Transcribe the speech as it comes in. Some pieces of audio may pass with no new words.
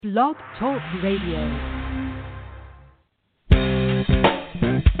Blog Talk Radio.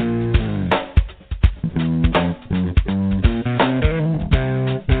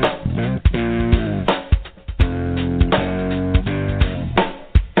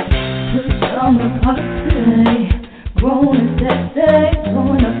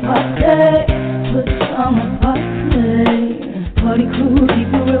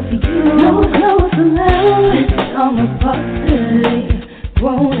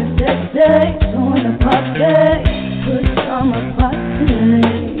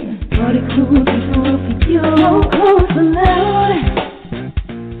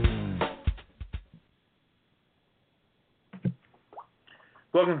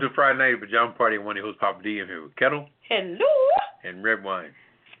 Welcome to Friday Night Pajama Party. I'm one of your hosts, Papa D. I'm here with Kettle. Hello. And Red Wine.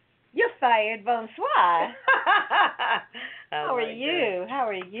 You're fired, bonsoir. How are like you? that. How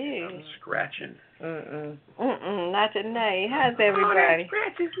are you? I'm scratching. Not tonight. How's everybody?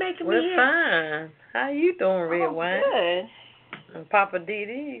 Scratching's making We're fine. How you doing, Red Wine? Good. And Papa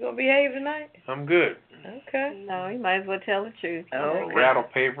Didi, you gonna behave tonight? I'm good. Okay. No, you might as well tell the truth. Oh, I'm rattle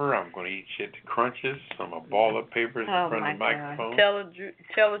paper. I'm going to eat shit that crunches. I'm going to ball up papers in front of the microphone. Tell the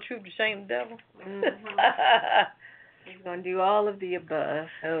truth to shame the devil. He's going to do all of the above.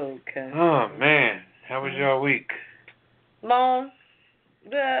 Okay. Oh, man. How was your week? Long.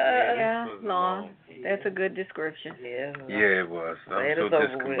 Yeah, long. That's a good description. Yeah. Yeah, it was. I'm It so is over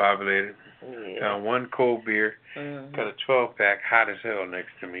discombobulated. Yeah. Found one cold beer. Mm-hmm. Got a 12-pack hot as hell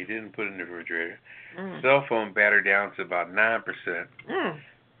next to me. Didn't put it in the refrigerator. Cell phone battery down to about 9%.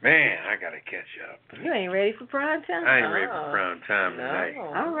 Man, I got to catch up. You ain't ready for prime time? I ain't ready for prime time tonight.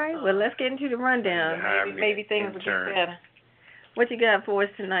 All right, well, let's get into the rundown. Maybe things will get better. What you got for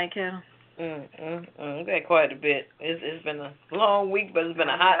us tonight, Cal? We got quite a bit. It's been a long week, but it's been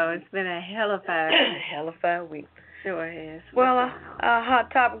a hot. Oh, it's been a hellified week. Sure has. Well, our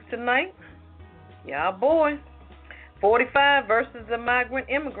hot topics tonight. Yeah, boy. 45 versus the migrant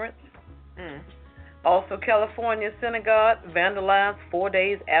immigrants. Also, California synagogue vandalized 4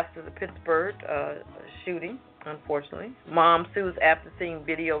 days after the Pittsburgh shooting, unfortunately. Mom sues after seeing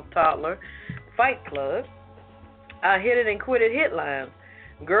video of toddler fight club. Hit it and quit it headlines.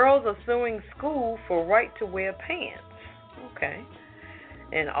 Girls are suing school for right to wear pants. Okay.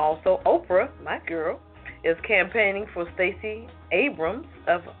 And also, Oprah, my girl, is campaigning for Stacey Abrams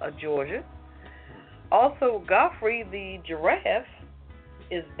of Georgia. Also, Godfrey the giraffe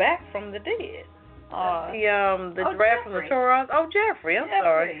is back from the dead. The giraffe from the Toys. Oh, Jeffrey. I'm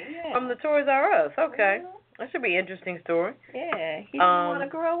sorry. Yeah. From the Toys R Us. Okay. That should be an interesting story. Yeah. He didn't want to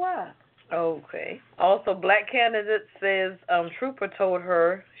grow up. Okay. Also, black candidate says trooper told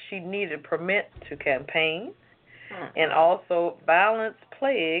her she needed permit to campaign. And also, violence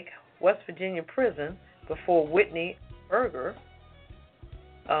plague West Virginia prison before Whitney Bulger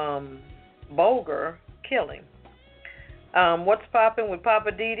killing. What's popping with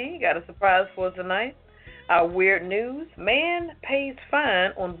Papa Didi? Got a surprise for us tonight. Our weird news. Man pays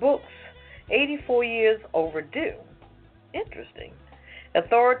fine on books 84 years overdue. Interesting.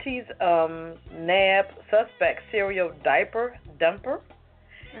 Authorities nab suspect serial diaper dumper.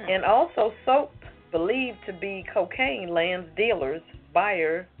 And also soap believed to be cocaine lands dealers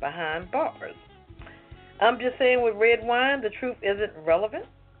buyer behind bars. I'm just saying with Red Wine, the truth isn't relevant.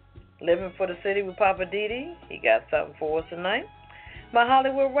 Living for the City with Papa Didi. He got something for us tonight. My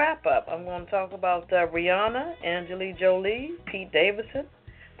Hollywood wrap-up. I'm going to talk about Rihanna, Angelina Jolie, Pete Davidson,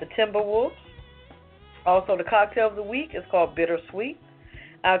 the Timberwolves. Also, the cocktail of the week is called Bittersweet.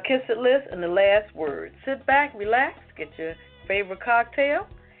 Our Kiss It list and the last word. Sit back, relax, get your favorite cocktail,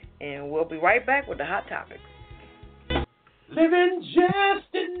 and we'll be right back with the hot topics. Living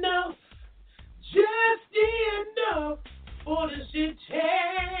just enough for the city.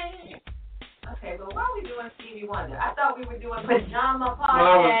 Okay, but why are we doing Stevie Wonder? I thought we were doing Pajama Party.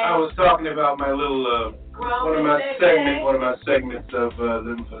 I was talking about my little one of my segments of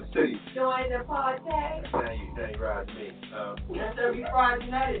Living for the City. Join the party. Now you ride me. That's every Friday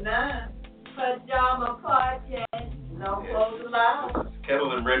night at 9. Pajama Party. No clothes allowed. This is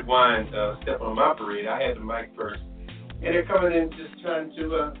Kettle and Red Wine stepping on my parade. I had the mic first. And they're coming in just trying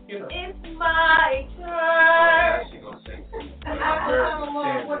to, It's my turn. Now she's going to sing.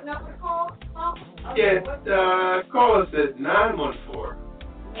 What number to call? Call us at 914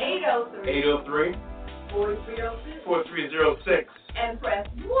 803 4306 and press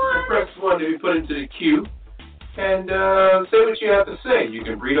 1. And press 1 to be put into the queue. And say what you have to say. You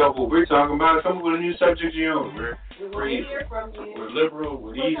can read off what we're talking about. Come up with a new subject of your own. We're easy. We're liberal.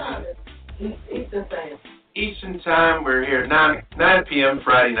 We're easy. Eastern time. Eastern time. We're here 9 p.m.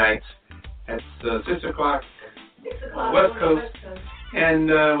 Friday nights. That's 6 o'clock. 6 o'clock. West Coast. And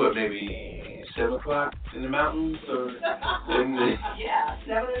maybe 7 o'clock in the mountains or in the Yeah,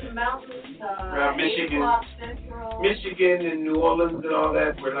 7 in the mountains, around 8 Michigan. o'clock central. Michigan and New Orleans and all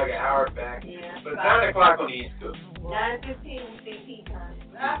that, we're like an hour back. Yeah, but 9 o'clock on the East Coast. 9:15 CP time.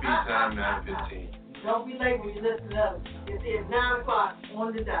 CP time, 9:15. Don't be late when you listen to us. It is 9 o'clock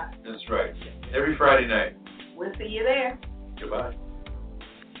on the dot. That's right. Every Friday night. We'll see you there. Goodbye.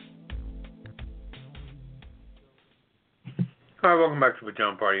 Hi, welcome back to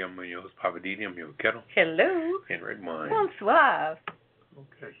Pajama Party. I'm your host, Papa Didi. I'm here with Kettle. Hello. And Red Wine. Bonsoir.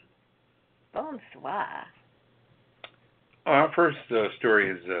 Okay. Bonsoir. Our first story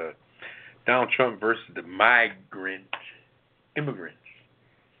is Donald Trump versus the immigrants.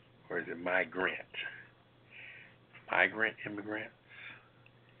 Or is it migrant? Migrant immigrants?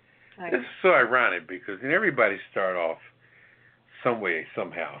 This is so ironic because everybody started off some way,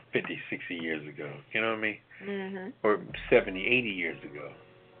 somehow, 50, 60 years ago. You know what I mean? Mm-hmm. Or 70, 80 years ago.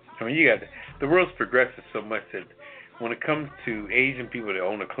 I mean, you got the world's progressed so much that when it comes to Asian people that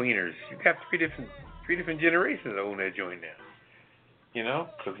own the cleaners, you got three different generations that own that joint now. You know,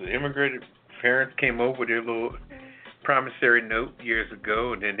 because the immigrated parents came over with their little promissory note years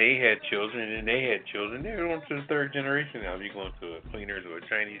ago, and then they had children, and then they had children. They're on to the third generation now. If you go into a cleaners or a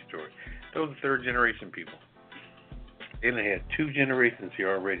Chinese store, those are third generation people. Then they had 2 generations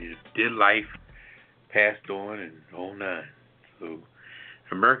here already that did life, passed on, and whole nine. So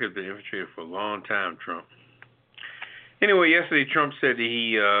America's been infiltrated for a long time, Trump. Anyway, yesterday Trump said that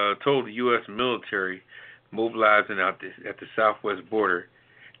he told the U.S. military mobilizing at the southwest border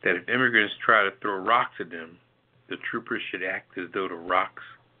that if immigrants try to throw rocks at them, the troopers should act as though the rocks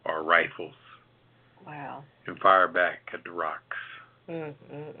are rifles. Wow. And fire back at the rocks.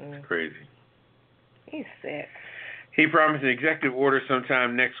 It's crazy. He's sick. He promised an executive order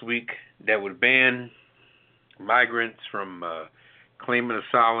sometime next week that would ban migrants from claiming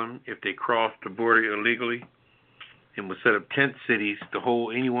asylum if they cross the border illegally, and would set up tent cities to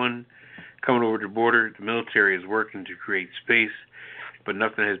hold anyone coming over the border. The military is working to create space, but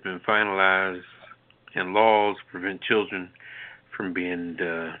nothing has been finalized, and laws prevent children from being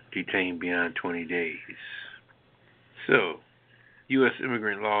detained beyond 20 days. So, U.S.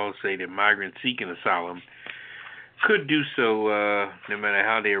 immigrant laws say that migrants seeking asylum could do so no matter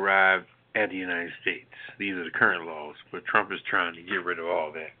how they arrive at the United States. These are the current laws, but Trump is trying to get rid of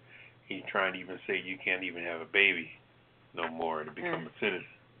all that. He's trying to even say you can't even have a baby no more to become a citizen.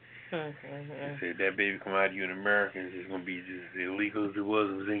 He said that baby come out of you in America is just going to be just as illegal as it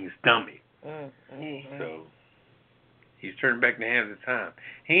was in his stomach. So he's turning back the hands of time.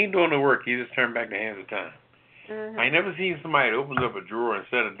 He ain't doing the work. He just turned back the hands of time. I ain't never seen somebody that opens up a drawer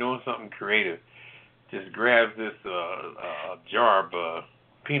instead of doing something creative, just grabs this jar of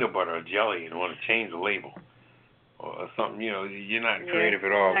peanut butter or jelly and want to change the label or something. You know, you're not creative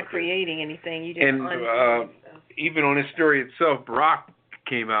at all. Not creating anything. You just even on this story itself, Barack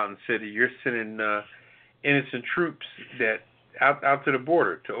came out and said that you're sending innocent troops that out to the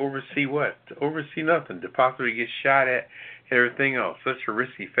border to oversee what? To oversee nothing, to possibly get shot at and everything else. Such a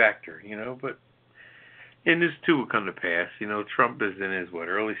risky factor, you know. But and this too will come to pass. You know, Trump is in his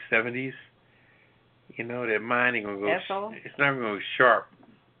early 70s. You know, that mind ain't gonna go. It's not gonna go sharp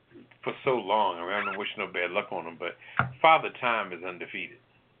for so long. I mean, I don't wish no bad luck on him, but Father Time is undefeated.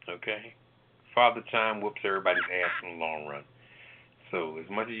 Okay, Father Time whoops everybody's ass in the long run. So as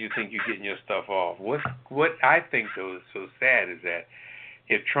much as you think you're getting your stuff off, what I think though is so sad is that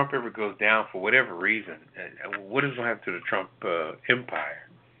if Trump ever goes down for whatever reason, what is going to happen to the Trump empire?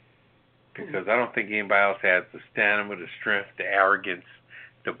 Because I don't think anybody else has the stamina, the strength, the arrogance,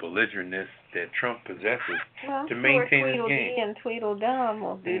 the belligerentness that Trump possesses to maintain his game. And Tweedledum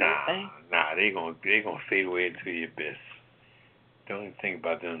will do their thing. Nah, they gonna fade away into the abyss. Don't even think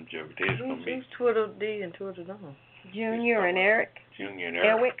about them jokes. They're just gonna be. Who's Tweedledee and Tweedledum? Junior and Eric. Junior and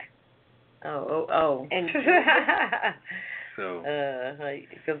Eric. Oh. And so.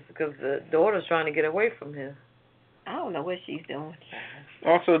 Because the daughter's trying to get away from him. I don't know what she's doing.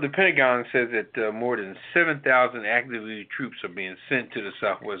 Also, the Pentagon says that more than 7,000 active duty troops are being sent to the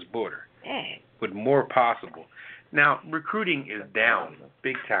southwest border, with more possible. Now, recruiting is down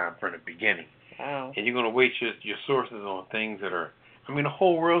big time from the beginning. Wow. And you're going to waste your sources on things that are, I mean, the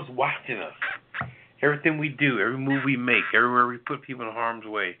whole world's watching us. Everything we do, every move we make, everywhere we put people in harm's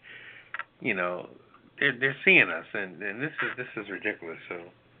way, you know, they're seeing us, and this is ridiculous. So,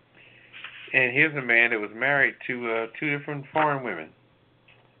 and here's a man that was married to 2 different foreign women,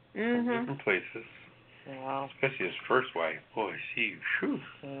 from different places. Wow. Especially his first wife. Boy, she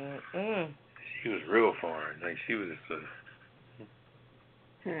was real foreign. Like she was just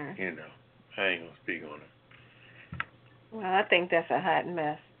you know, I ain't gonna speak on it. Well, I think that's a hot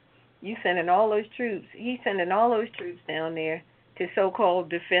mess. You sending all those troops. He's sending all those troops down there to so-called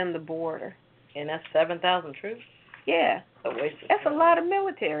defend the border. And that's 7,000 troops? Yeah. That's a lot of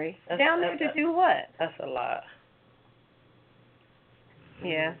military. Down there to do what? That's a lot.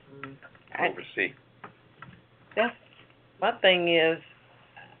 Yeah. Oversee. That's my thing is,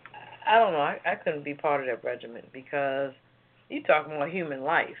 I don't know. I couldn't be part of that regiment because you talking about human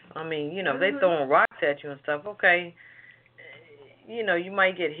life. I mean, you know, they throwing rocks at you and stuff. Okay, you know, you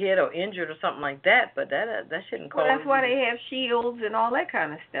might get hit or injured or something like that, but that shouldn't cause. Well, that's why they have shields and all that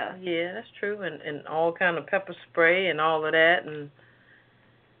kind of stuff. Yeah, that's true, and all kind of pepper spray and all of that, and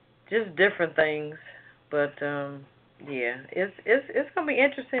just different things. But yeah, it's gonna be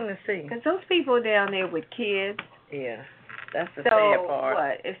interesting to see. Because those people down there with kids. Yeah, that's the sad part. So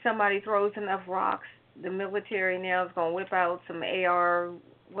what? If somebody throws enough rocks, the military now is gonna whip out some AR.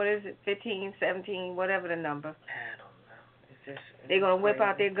 What is it? 15, 17, whatever the number. I don't know. They're going to whip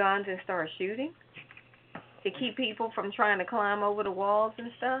out their guns and start shooting to keep people from trying to climb over the walls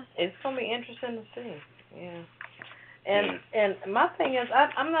and stuff? It's going to be interesting to see. Yeah. And my thing is,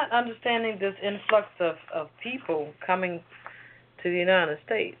 I'm not understanding this influx of people coming to the United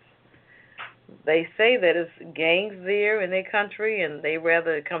States. They say that it's gangs there in their country, and they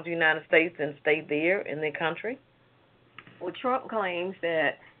rather come to the United States than stay there in their country. Well, Trump claims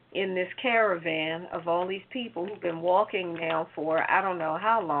that in this caravan of all these people who've been walking now for I don't know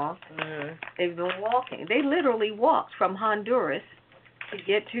how long, they've been walking. They literally walked from Honduras to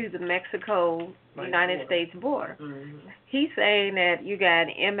get to the Mexico-United States border. He's saying that you got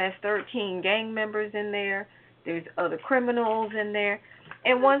MS-13 gang members in there. There's other criminals in there.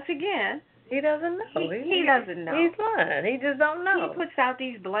 And once again, he doesn't know. He doesn't know. He's lying. He just don't know. He puts out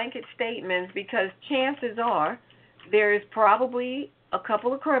these blanket statements because chances are there's probably a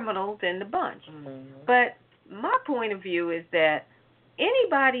couple of criminals in the bunch. But my point of view is that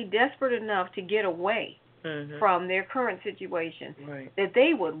anybody desperate enough to get away from their current situation, that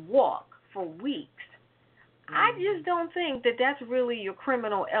they would walk for weeks, I just don't think that that's really your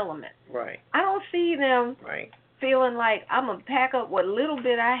criminal element. Right. I don't see them feeling like I'm going to pack up what little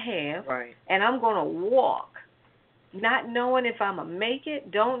bit I have and I'm going to walk, not knowing if I'm going to make it,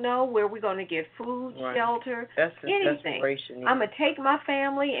 don't know where we're going to get food, shelter, anything. I'm going to take my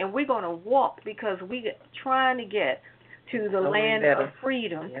family and we're going to walk because we're trying to get to the land of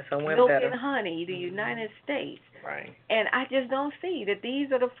freedom, milk and honey, the United States. Right. And I just don't see that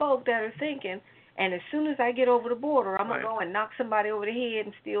these are the folk that are thinking, and as soon as I get over the border, I'm going to go and knock somebody over the head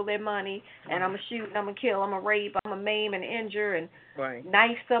and steal their money, and I'm going to shoot, and I'm going to kill, I'm going to rape, I'm going to maim and injure and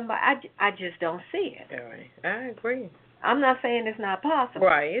knife somebody. I just don't see it. I agree. I'm not saying it's not possible.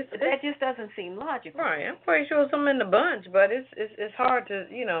 Right. But that just doesn't seem logical. Right. I'm pretty sure some in the bunch, but it's hard to,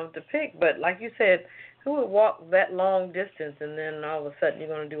 to pick. But like you said, who would walk that long distance and then all of a sudden you're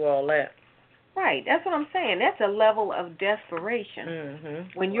going to do all that? Right. That's what I'm saying. That's a level of desperation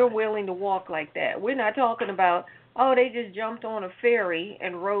when you're willing to walk like that. We're not talking about, they just jumped on a ferry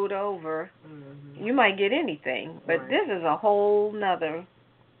and rode over. You might get anything. But this is a whole nother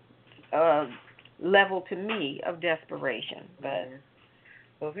level to me of desperation. But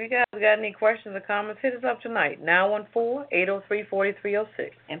well, if you guys got any questions or comments, hit us up tonight.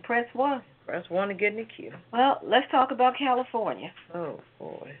 914-803-4306. And press 1. Press 1 to get in the queue. Well, let's talk about California. Oh,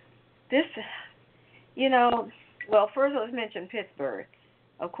 boy. This, first let's mention Pittsburgh.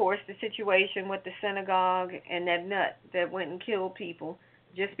 Of course, the situation with the synagogue and that nut that went and killed people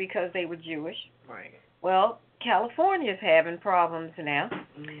just because they were Jewish. Right. Well, California's having problems now.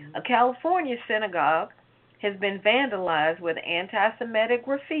 A California synagogue has been vandalized with anti-Semitic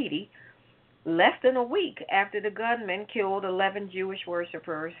graffiti less than a week after the gunman killed 11 Jewish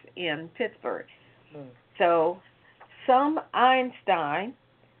worshipers in Pittsburgh. So, some Einstein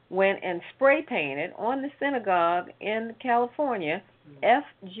went and spray painted on the synagogue in California, F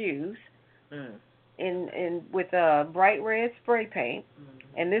Jews, with a bright red spray paint,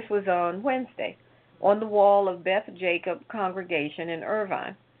 and this was on Wednesday, on the wall of Beth Jacob congregation in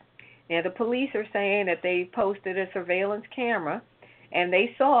Irvine. Now, the police are saying that they posted a surveillance camera, and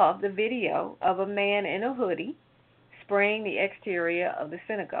they saw the video of a man in a hoodie spraying the exterior of the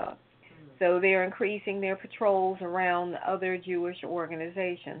synagogue. So they're increasing their patrols around other Jewish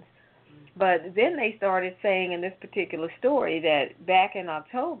organizations. But then they started saying in this particular story that back in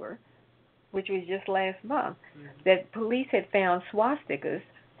October, which was just last month, that police had found swastikas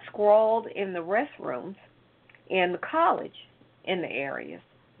scrawled in the restrooms in the college in the area.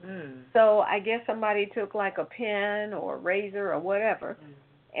 So I guess somebody took like a pen or a razor or whatever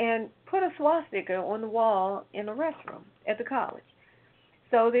and put a swastika on the wall in the restroom at the college.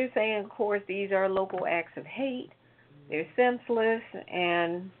 So they're saying, of course, these are local acts of hate. They're senseless,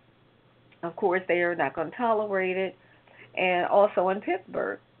 and of course they are not going to tolerate it. And also in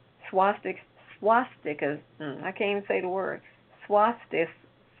Pittsburgh, swastikas, I can't even say the word, swastikas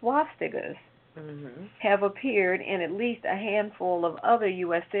have appeared in at least a handful of other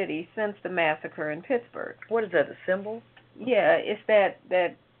U.S. cities since the massacre in Pittsburgh. What is that, a symbol? Yeah, it's that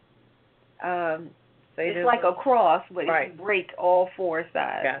it's like a cross, but right. If you break all four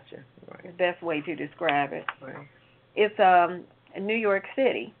sides. Gotcha. Right. The best way to describe it. Right. It's in New York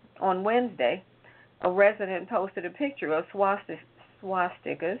City. On Wednesday, a resident posted a picture of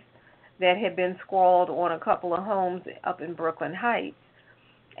swastikas that had been scrawled on a couple of homes up in Brooklyn Heights.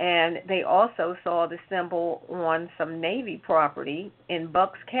 And they also saw the symbol on some Navy property in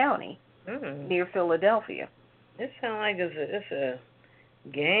Bucks County near Philadelphia. It sounds like it's a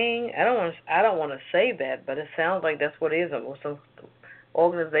gang. I don't want to say that, but it sounds like that's what it is. It's some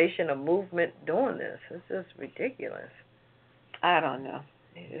organization, a movement doing this. It's just ridiculous. I don't know.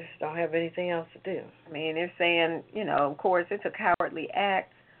 They just don't have anything else to do. I mean, they're saying, of course, it's a cowardly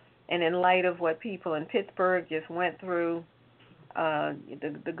act, and in light of what people in Pittsburgh just went through,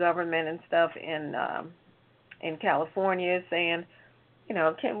 the government and stuff in California is saying,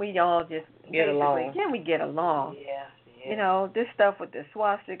 can we all just get along? Can we get along? Yeah. This stuff with the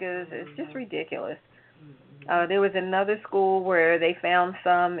swastikas is just ridiculous. There was another school where they found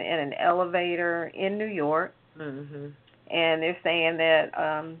some in an elevator in New York, and they're saying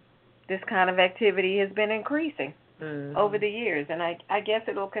that this kind of activity has been increasing over the years, and I guess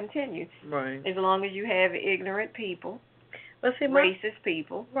it'll continue. Right. As long as you have ignorant people, racist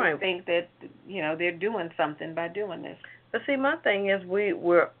people who think that they're doing something by doing this. But see, my thing is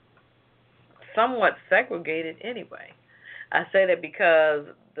we're somewhat segregated anyway. I say that because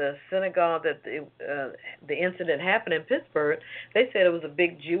the synagogue that the incident happened in Pittsburgh, they said it was a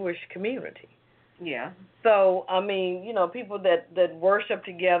big Jewish community. Yeah. So I mean, people that worship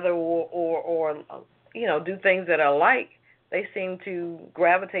together or do things that are alike, they seem to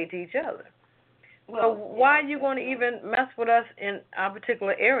gravitate to each other. Well, so why are you going to even mess with us in our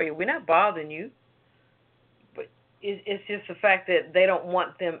particular area? We're not bothering you, but it's just the fact that they don't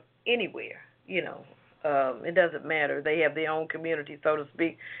want them anywhere. It doesn't matter. They have their own community, so to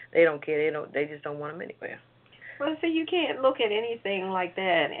speak. They don't care. They just don't want them anywhere. Well, so you can't look at anything like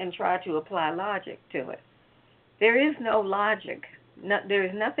that and try to apply logic to it. There is no logic. There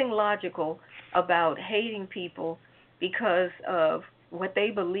is nothing logical about hating people because of what they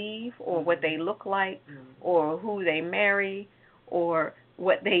believe or what they look like or who they marry or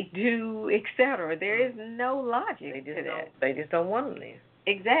what they do, etc. There is no logic to that. They just don't want them there.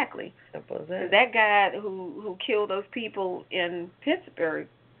 Exactly. Simple as that. That guy who killed those people in Pittsburgh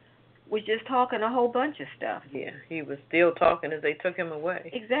was just talking a whole bunch of stuff. Yeah, he was still talking as they took him away.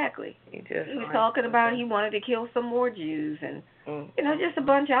 Exactly. He was talking about he wanted to kill some more Jews and just a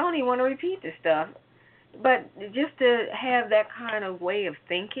bunch. I don't even want to repeat this stuff. But just to have that kind of way of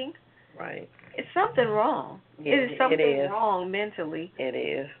thinking, right? It's something wrong. Yeah, it is something wrong mentally. It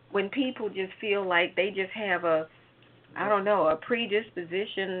is. When people just feel like they just have a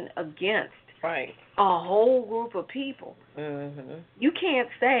predisposition against a whole group of people. You can't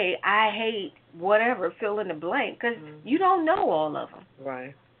say, I hate whatever, fill in the blank, because you don't know all of them.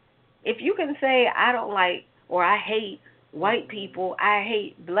 Right. If you can say, I don't like or I hate white people, I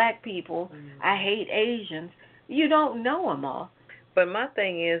hate black people, I hate Asians, you don't know them all. But my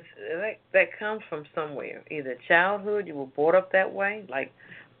thing is, that comes from somewhere. Either childhood, you were brought up that way, like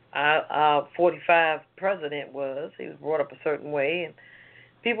our 45 president he was brought up a certain way, and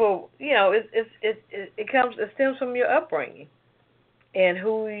people, it stems from your upbringing and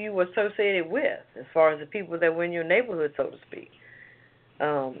who you were associated with, as far as the people that were in your neighborhood, so to speak.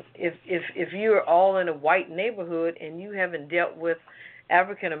 If you're all in a white neighborhood and you haven't dealt with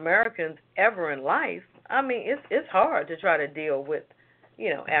African Americans ever in life, I mean, it's hard to try to deal with,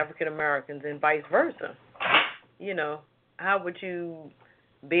 African Americans and vice versa. How would you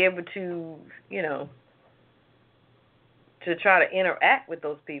be able to, to try to interact with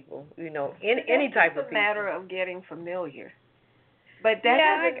those people, any type of people? It's a matter of getting familiar. But that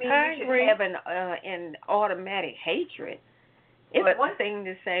doesn't mean you should have an automatic hatred. It's one thing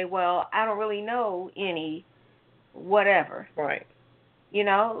to say, well, I don't really know any whatever. Right.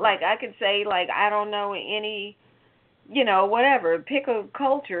 Like I could say, like, I don't know any, whatever. Pick a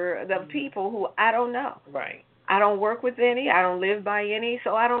culture of people who I don't know. Right. I don't work with any. I don't live by any,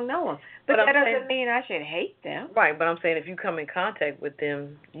 so I don't know them. But that doesn't mean I should hate them. Right, but I'm saying if you come in contact with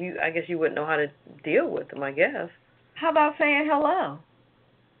them, I guess you wouldn't know how to deal with them, I guess. How about saying hello?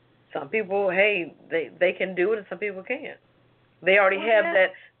 Some people, hey, they can do it and some people can't. They already have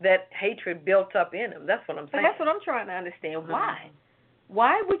that hatred built up in them. That's what I'm But saying. that's what I'm trying to understand. Why?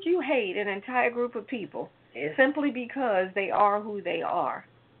 Why would you hate an entire group of people simply because they are who they are?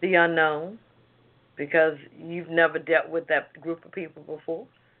 The unknown, because you've never dealt with that group of people before.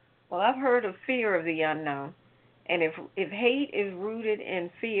 Well, I've heard of fear of the unknown. And if hate is rooted in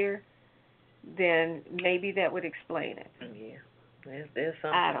fear, then maybe that would explain it. Yeah. There's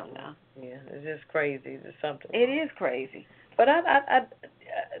something. I don't know. Yeah, it's just crazy. There's something. It is crazy. But I'm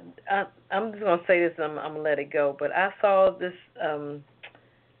just gonna say this. I'm gonna let it go. But I saw this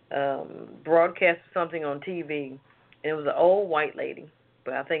broadcast of something on TV, and it was an old white lady.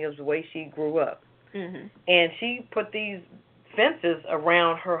 But I think it was the way she grew up, and she put these fences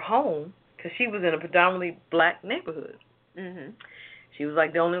around her home because she was in a predominantly black neighborhood. She was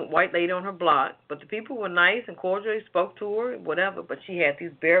like the only white lady on her block, but the people were nice and cordial. They spoke to her, whatever. But she had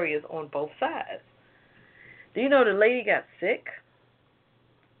these barriers on both sides. Do you know the lady got sick?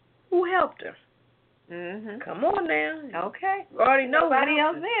 Who helped her? Come on now. Okay. You already know nobody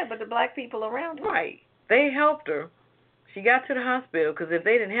else there but the black people around her. Right. They helped her. She got to the hospital because if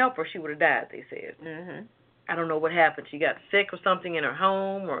they didn't help her, she would have died, they said. I don't know what happened. She got sick or something in her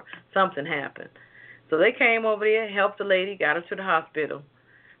home or something happened. So they came over there, helped the lady, got her to the hospital.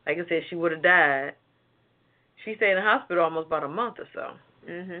 Like I said, she would have died. She stayed in the hospital almost about a month or so.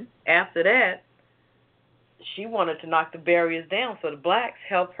 After that, she wanted to knock the barriers down, so the blacks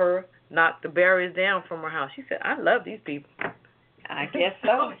helped her knock the barriers down from her house. She said, I love these people. I guess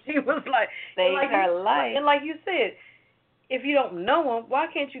so. She was like, saved her life. And like you said, if you don't know them, why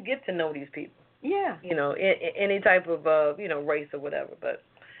can't you get to know these people? Yeah. You know, any type of, race or whatever. But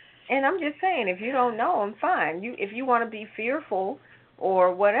and I'm just saying, if you don't know them, fine. If you want to be fearful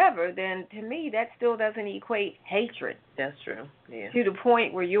or whatever, then to me that still doesn't equate hatred. That's true. Yeah. To the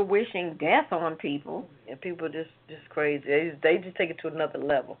point where you're wishing death on people. And people just crazy. They just take it to another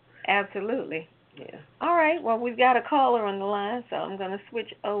level. Absolutely. Yeah. All right. Well, we've got a caller on the line, so I'm going to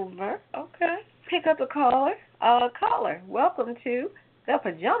switch over. Okay. Pick up a caller. Caller, welcome to the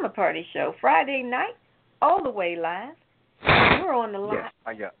Pajama Party Show, Friday night, all the way live. You're on the line.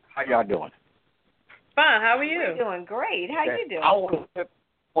 Yes. How y'all doing? Fine. How are you? We're doing great. How you doing? I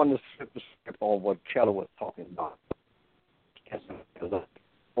want to skip on what Kelly was talking about.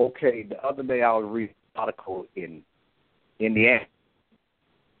 Okay, the other day I was reading an article in Indiana.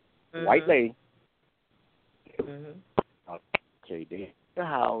 White lady. Okay, they in the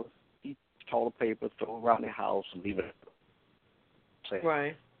house, eat toilet paper, throw it around the house, and leave it.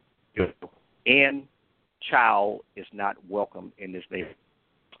 Right. And child is not welcome in this neighborhood.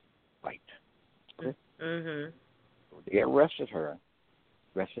 Right. Okay? They arrested her.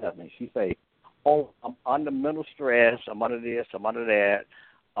 And she say, "Oh, I'm under mental stress. I'm under this. I'm under that.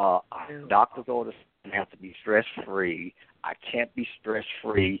 Doctor's orders have to be stress free. I can't be stress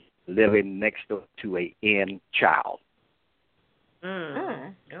free living next door to a in child." Oh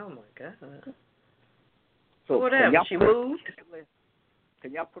my God. So what happened? She moved?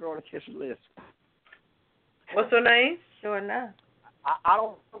 Can y'all put her on the kiss list? What's her name? Sure enough. I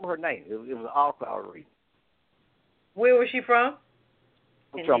don't remember her name. It was an article I was reading. Where was she from?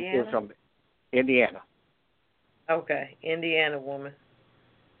 It was from Indiana. Okay, Indiana woman.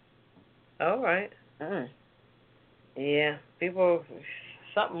 All right. Yeah, people,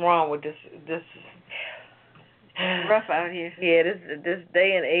 something wrong with this. Rough out here. Yeah, this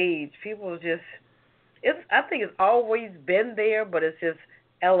day and age, people just. I think it's always been there, but it's just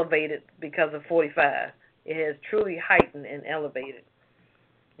elevated because of 45. It has truly heightened and elevated.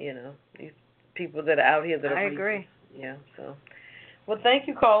 You know, these people that are out here that are. I agree. Yeah. So, well, thank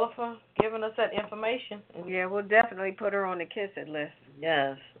you, caller, for giving us that information. Yeah, we'll definitely put her on the kiss it list.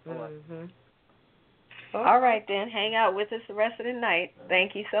 Yes. All right, then. Hang out with us the rest of the night.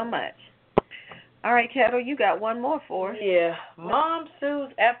 Thank you so much. All right, Kettle, you got one more for us. Yeah. Mom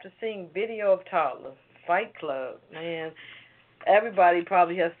sues after seeing video of toddler. Fight Club. Man, everybody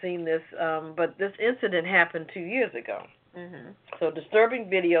probably has seen this, but this incident happened 2 years ago. So a disturbing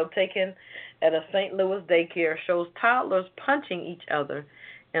video taken at a St. Louis daycare shows toddlers punching each other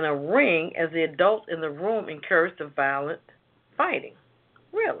in a ring as the adults in the room encourage the violent fighting.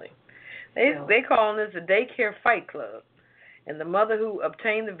 Really? They calling this a daycare fight club. And the mother who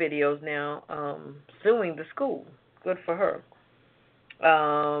obtained the videos now suing the school. Good for her.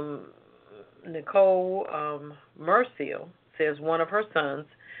 Nicole Merciel says one of her sons,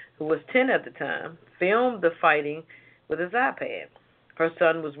 who was 10 at the time, filmed the fighting with his iPad. Her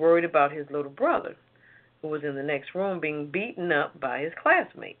son was worried about his little brother, who was in the next room, being beaten up by his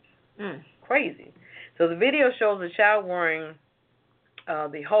classmates. Crazy. So the video shows a child wearing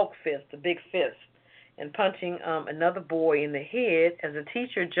the Hulk fist, the big fist, and punching another boy in the head as a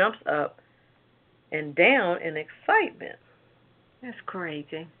teacher jumps up and down in excitement. That's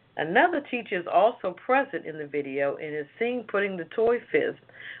crazy. Another teacher is also present in the video and is seen putting the toy fist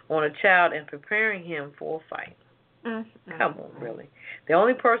on a child and preparing him for a fight. Come on, really. The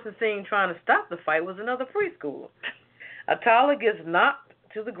only person seen trying to stop the fight was another preschooler. A toddler gets knocked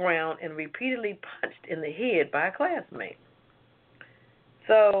to the ground and repeatedly punched in the head by a classmate.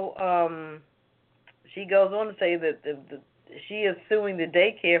 So she goes on to say that she is suing the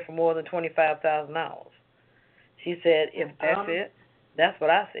daycare for more than $25,000. She said, that's what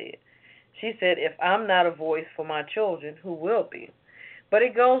I said. She said, if I'm not a voice for my children, who will be? But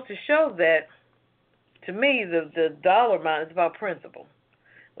it goes to show that, to me, the dollar amount is about principle.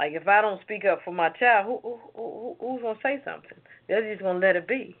 Like, if I don't speak up for my child, who's going to say something? They're just going to let it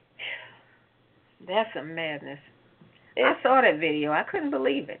be. That's some madness. I saw that video. I couldn't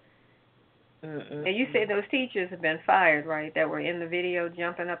believe it. And you said those teachers have been fired, right, that were in the video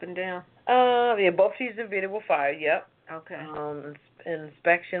jumping up and down? Yeah, both teachers in the video were fired, yep. Okay.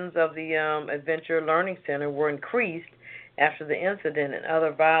 Inspections of the Adventure Learning Center were increased after the incident and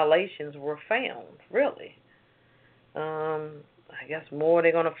other violations were found, really. I guess more,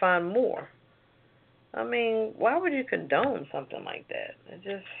 they're going to find more. I mean, why would you condone something like that?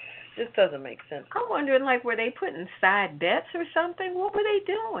 It just doesn't make sense. I'm wondering, like, were they putting side bets or something? What were they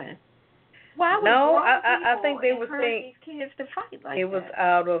doing? Why would I think they were saying these kids to fight like it was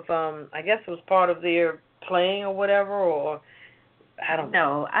out of, I guess it was part of their playing or whatever, or I don't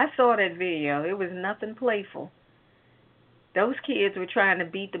know. No, I saw that video. It was nothing playful. Those kids were trying to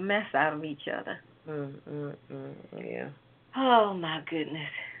beat the mess out of each other. Yeah. Oh, my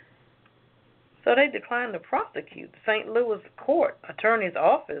goodness. So they declined to prosecute. The St. Louis court attorney's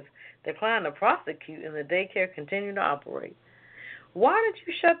office declined to prosecute, and the daycare continued to operate. Why did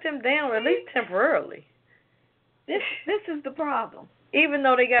you shut them down, at least temporarily? This is the problem. Even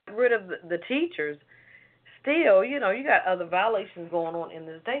though they got rid of the teachers, still, you got other violations going on in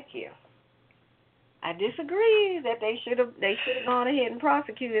this daycare. I disagree that they should have gone ahead and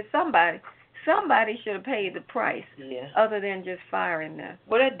prosecuted somebody. Somebody should have paid the price. Yeah. Other than just firing them.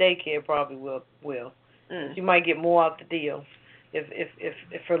 Well, that daycare probably will. You might get more out the deal.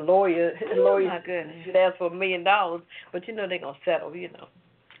 If her lawyer my goodness, should ask for $1 million, but they're gonna settle,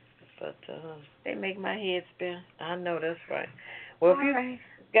 But they make my head spin. I know that's right. Well, if you right.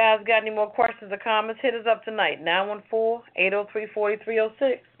 guys got any more questions or comments, hit us up tonight,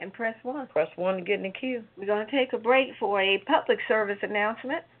 914-803-4306. And press 1. Press 1 to get in the queue. We're going to take a break for a public service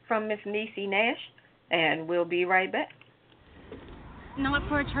announcement from Miss Niecy Nash, and we'll be right back. Not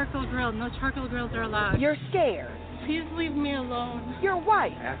for a charcoal grill. No charcoal grills are allowed. You're scared. Please leave me alone. You're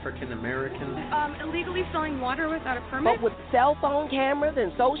white. African American. Illegally selling water without a permit. But with cell phone cameras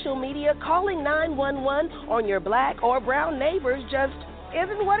and social media, calling 911 on your black or brown neighbors just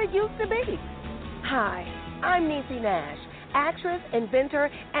isn't what it used to be. Hi, I'm Niecy Nash, actress, inventor,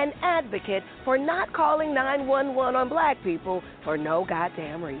 and advocate for not calling 911 on black people for no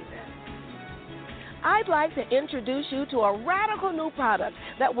goddamn reason. I'd like to introduce you to a radical new product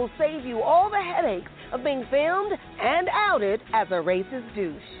that will save you all the headaches of being filmed and outed as a racist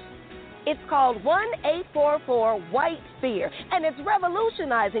douche. It's called 1-844-WHITE FEAR, and it's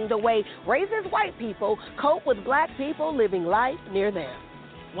revolutionizing the way racist white people cope with black people living life near them.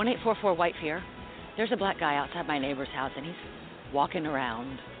 1-844-WHITE FEAR. There's a black guy outside my neighbor's house, and he's walking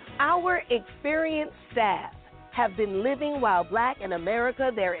around. Our experienced staff have been living while black in America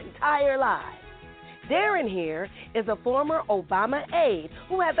their entire lives. Darren here is a former Obama aide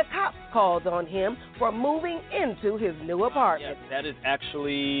who had the cops called on him for moving into his new apartment. Yeah, that is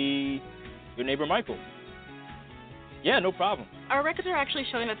actually your neighbor Michael. Yeah, no problem. Our records are actually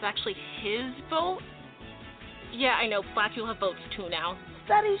showing that's actually his vote. Yeah, I know. Black people have votes too now.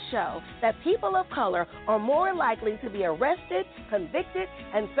 Studies show that people of color are more likely to be arrested, convicted,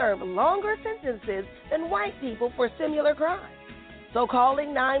 and serve longer sentences than white people for similar crimes. So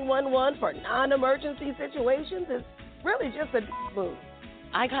calling 911 for non-emergency situations is really just a move.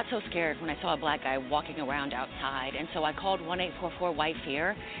 I got so scared when I saw a black guy walking around outside, and so I called 1-844-WHITE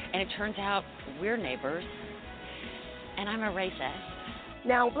FEAR, and it turns out we're neighbors, and I'm a racist.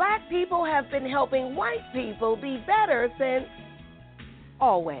 Now, black people have been helping white people be better since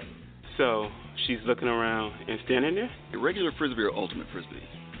always. So, she's looking around and standing there? Irregular frisbee or ultimate frisbee?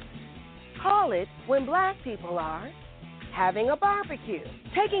 Call it when black people are having a barbecue,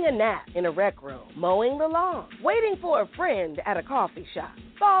 taking a nap in a rec room, mowing the lawn, waiting for a friend at a coffee shop,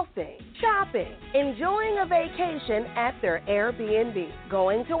 golfing, shopping, enjoying a vacation at their Airbnb,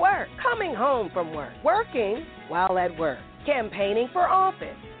 going to work, coming home from work, working while at work, campaigning for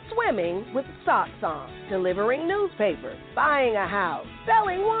office, swimming with socks on, delivering newspapers, buying a house,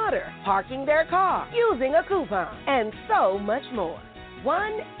 selling water, parking their car, using a coupon, and so much more.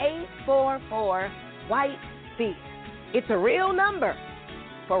 1-844-WHITE-FEAR. It's a real number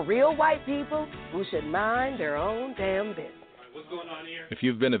for real white people who should mind their own damn business. What's going on here? If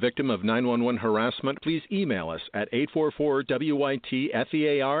you've been a victim of 911 harassment, please email us at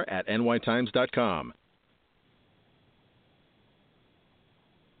 844-WITFEAR@nytimes.com.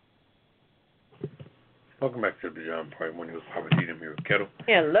 Welcome back to the Pajama Party. Morning with Papa D. I'm here with Kettle.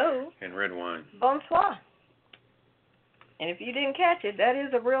 Hello. And Red Wine. Bonsoir. And if you didn't catch it, that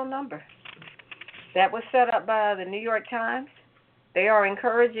is a real number. That was set up by the New York Times. They are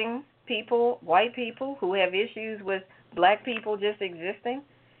encouraging people, white people, who have issues with black people just existing.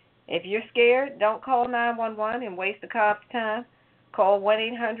 If you're scared, don't call 911 and waste the cops' time. Call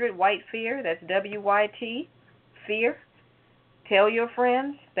 1-800-WHITE-FEAR. That's WYT, fear. Tell your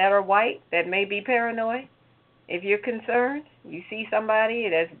friends that are white that may be paranoid. If you're concerned, you see somebody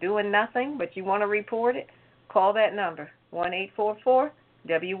that's doing nothing, but you want to report it, call that number,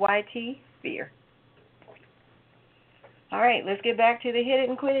 1-844-WYT-FEAR. All right, let's get back to the hit it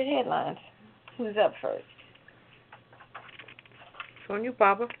and quit it headlines. Who's up first? It's on you,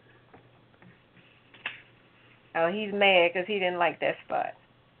 Papa. Oh, he's mad because he didn't like that spot.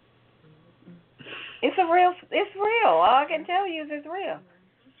 It's real. All I can tell you is it's real.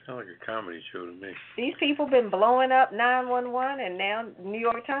 Sounds like a comedy show to me. These people been blowing up 911, and now New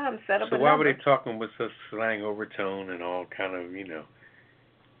York Times set up so a why number. were they talking with such slang overtone and all kind of, Why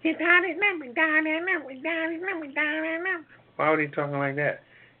are they talking like that?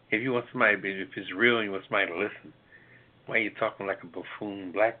 If you want somebody, if it's real and you want somebody to listen, why are you talking like a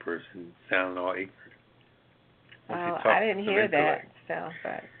buffoon black person, sounding all ignorant? I didn't hear that. Sounds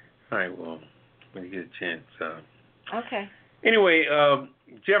right. All right, well, when you get a chance. Okay. Anyway,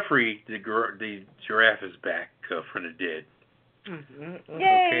 Jeffrey, the giraffe, is back from the dead. Mm-hmm.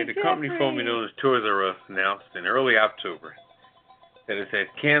 Okay, the company formerly known as Toys R Us announced in early October that it had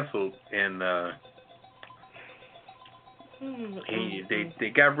canceled and they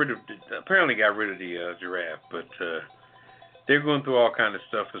got rid of apparently got rid of the giraffe, but they're going through all kind of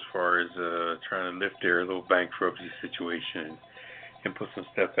stuff as far as trying to lift their little bankruptcy situation and put some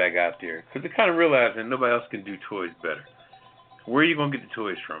stuff back out there because they kind of realize that nobody else can do toys better. Where are you going to get the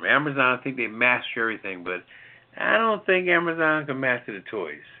toys from? Amazon, I think they master everything, but I don't think Amazon can master the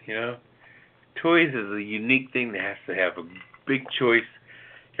toys, Toys is a unique thing that has to have a big choice,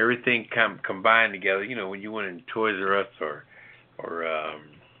 everything combined together. When you went in Toys R Us or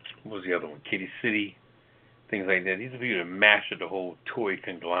what was the other one, Kitty City, things like that. These are people that master the whole toy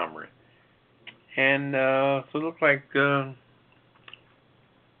conglomerate. And so it looks like Toys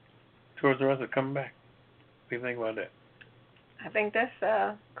R Us are coming back. What do you think about that? I think that's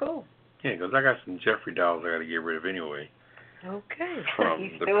cool. Yeah, because I got some Jeffrey dolls I got to get rid of anyway. Okay.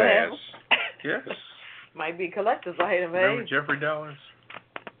 From the past. Yes. Might be collector's item, Remember Jeffrey dollars?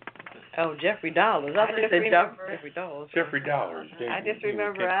 Oh, Jeffrey dollars. I just said Jeffrey dollars. Jeffrey dollars. I just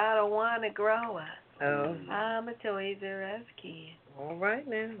remember I don't want to grow up. Oh. I'm a Toys R Us kid. All right,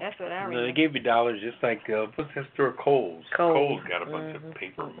 now. That's what I remember. They gave you dollars just like, what's that store, Kohl's? Kohl's got a bunch of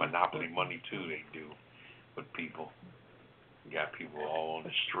paper monopoly money, too, they do with people. You got people all on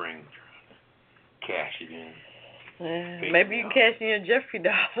the string trying to cash it in. Maybe you can cash in your Jeffrey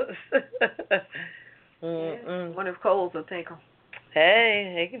dollars. Wonder if Kohl's will take them.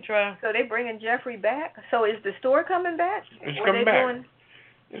 Hey, they can try. So they bringing Jeffrey back? So is the store coming back? It's coming back.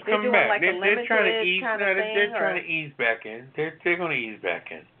 It's coming back. Like they're trying to ease. They're trying to ease back in. They're going to ease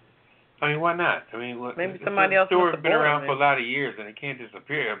back in. I mean, why not? I mean, maybe somebody else. The store has been around for a lot of years, and it can't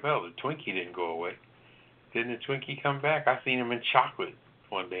disappear. Hell, the Twinkie didn't go away. Didn't the Twinkie come back? I seen them in chocolate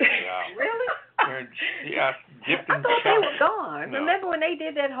one day. Really? Yeah, dipped in I thought chocolate. they were gone. No. Remember when they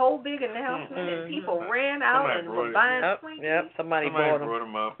did that whole big announcement and people ran out and were buying Twinkies? Yep, somebody brought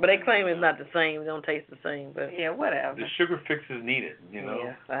them up. But they claim it's not the same. It don't taste the same. But yeah, whatever. The sugar fix is needed,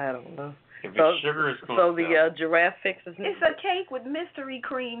 Yeah, I don't know. If it's sugar, it's going to the giraffe fix is needed. It's a cake with mystery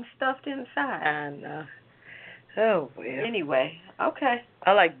cream stuffed inside. I know. Oh, well. Anyway, okay.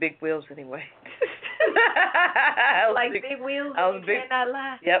 I like big wheels anyway. Like big wheels? You cannot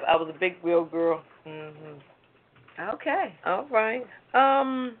lie? Yep, I was a big wheel girl. Mm-hmm. Okay. All right.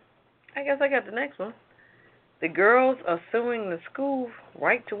 I guess I got the next one. The girls are suing the school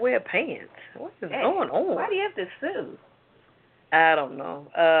right to wear pants. What is going on? Why do you have to sue? I don't know.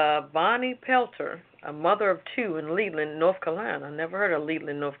 Bonnie Pelter, a mother of two in Leland, North Carolina. I never heard of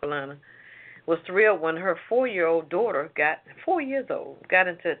Leland, North Carolina. Was thrilled when her 4-year-old daughter got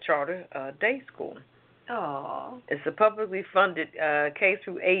into a charter day school. Oh. It's a publicly funded K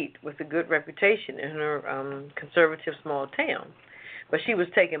through 8 with a good reputation in her conservative small town. But she was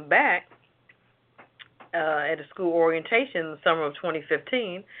taken back at a school orientation in the summer of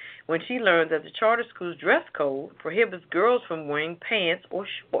 2015 when she learned that the charter school's dress code prohibits girls from wearing pants or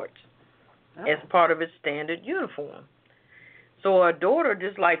shorts as part of its standard uniform. So her daughter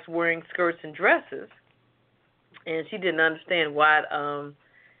dislikes wearing skirts and dresses, and she didn't understand why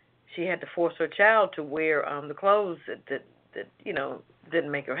she had to force her child to wear the clothes that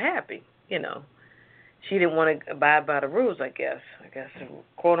didn't make her happy. She didn't want to abide by the rules, I guess the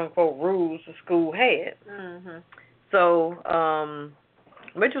quote-unquote rules the school had. Mm-hmm. So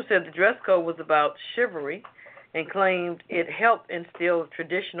Mitchell said the dress code was about chivalry and claimed it helped instill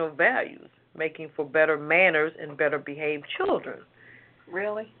traditional values, making for better manners and better behaved children.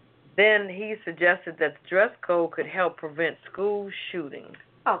 Really? Then he suggested that the dress code could help prevent school shootings.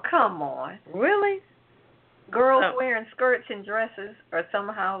 Oh, come on. Really? Girls wearing skirts and dresses are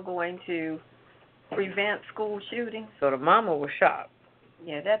somehow going to prevent school shootings? So the mama was shocked.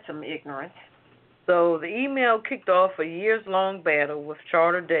 Yeah, that's some ignorance. So the email kicked off a years-long battle with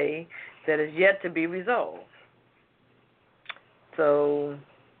Charter Day that is yet to be resolved. So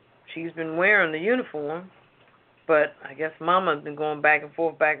she's been wearing the uniform, but I guess Mama's been going back and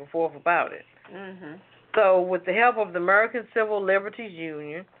forth about it. Mm-hmm. So with the help of the American Civil Liberties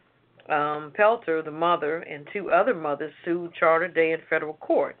Union, Pelter, the mother, and 2 other mothers sued Charter Day in federal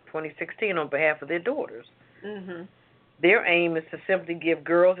court 2016 on behalf of their daughters. Mm-hmm. Their aim is to simply give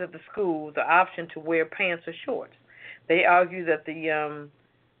girls at the school the option to wear pants or shorts. They argue that the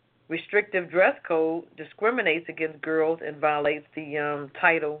restrictive dress code discriminates against girls and violates the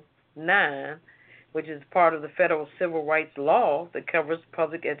Title IX, which is part of the federal civil rights law that covers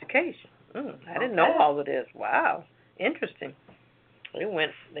public education. I didn't know all of this. Wow, interesting. They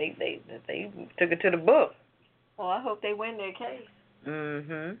took it to the book. Well, I hope they win their case.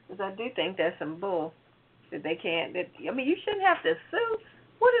 Mhm. Because I do think that's some bull. That they can't. You shouldn't have to sue.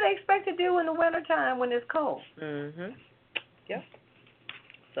 What do they expect to do in the wintertime when it's cold? Mhm. Yep.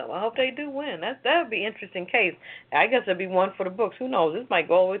 So I hope they do win. That would be an interesting case. I guess it'd be one for the books. Who knows? This might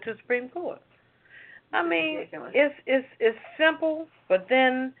go all the way to the Supreme Court. I mean, it's simple, but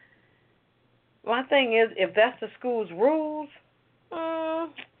then my thing is, if that's the school's rules,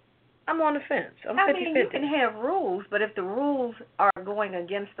 I'm on the fence. I'm 50-50. You can have rules, but if the rules are going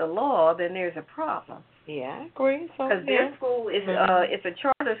against the law, then there's a problem. Yeah, I agree. Because their school is it's a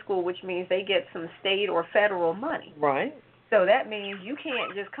charter school, which means they get some state or federal money. Right. So that means you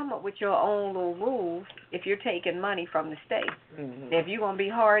can't just come up with your own little rules if you're taking money from the state. Mm-hmm. If you're going to be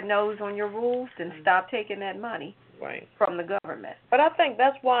hard-nosed on your rules, then stop taking that money from the government. But I think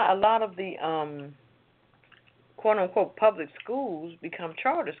that's why a lot of the quote-unquote public schools become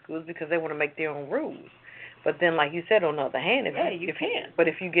charter schools, because they want to make their own rules. But then, like you said, on the other hand, you can. But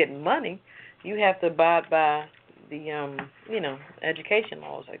if you get money, you have to abide by the education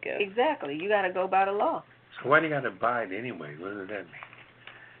laws, I guess. Exactly. You got to go by the law. So why do you got to abide anyway? What does that mean?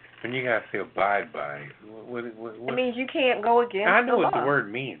 When you got to say abide by, what? It means you can't go against I know the what law. the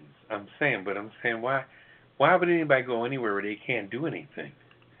word means. I'm saying why would anybody go anywhere where they can't do anything?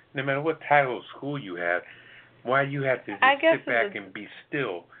 No matter what title of school you have, why do you have to just sit back and be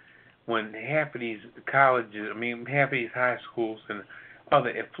still when half of these colleges, half of these high schools and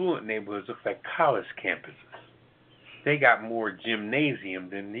other affluent neighborhoods look like college campuses? They got more gymnasium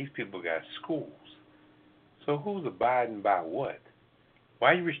than these people got schools. So who's abiding by what?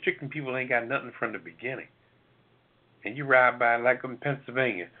 Why are you restricting people that ain't got nothing from the beginning? And you ride by, like in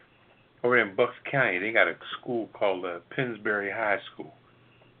Pennsylvania, over there in Bucks County, they got a school called Pennsbury High School.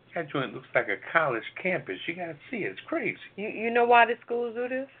 That joint looks like a college campus. You got to see it. It's crazy. You know why the schools do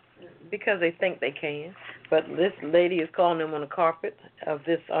this? Because they think they can. But this lady is calling them on the carpet of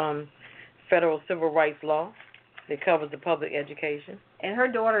this federal civil rights law that covers the public education. And her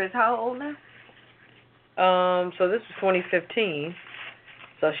daughter is how old now? So this was 2015.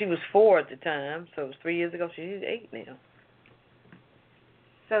 So she was 4 at the time. So it was 3 years ago. She's 8 now.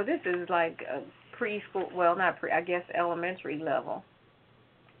 So this is like a preschool, well, not I guess elementary level.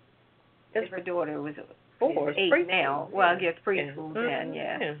 If her daughter was 4, 8 now. Well, I guess preschool then,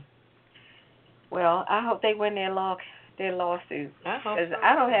 yeah. Well, I hope they win their lawsuit. Because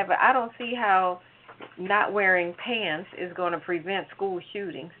I don't see how not wearing pants is going to prevent school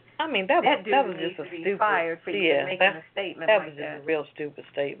shootings. I mean, that was just a stupid. Fired for making a statement that like was just a real stupid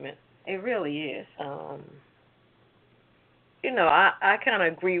statement. It really is. I kind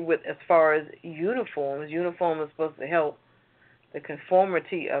of agree with as far as uniforms. Uniform is supposed to help the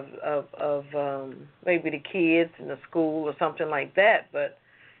conformity of maybe the kids in the school or something like that. But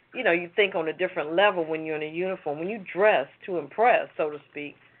you think on a different level when you're in a uniform. When you dress to impress, so to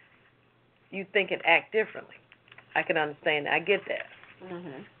speak, you think and act differently. I can understand that. I get that.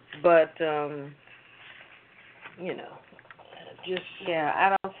 Mhm. But just I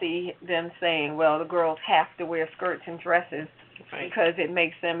don't see them saying, well, the girls have to wear skirts and dresses because it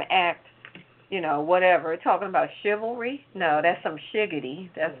makes them act, whatever. Talking about chivalry? No, that's some shiggity.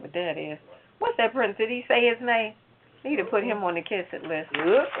 That's what that is. What's that prince? Did he say his name? Need to put him on the kiss it list.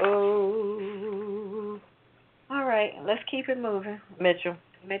 Uh-oh. All right, let's keep it moving. Mitchell.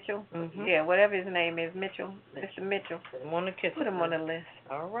 Mm-hmm. Yeah, whatever his name is, Mitchell. Mr. Mitchell. Put him on the kiss. Put him on the list.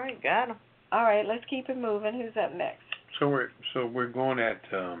 All right, got him. All right, let's keep it moving. Who's up next? So we're going at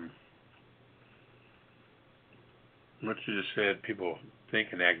what you just said. People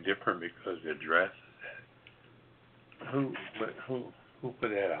think and act different because they're dressed. Who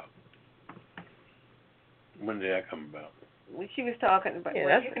put that out? When did that come about? She was talking about. Yeah,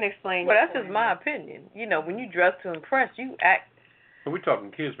 well, you can explain. Well, that's just my opinion. When you dress to impress, you act. We're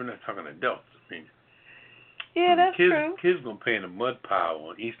talking kids. We're not talking adults. I mean, yeah, that's kids, true. Kids gonna play in the mud pile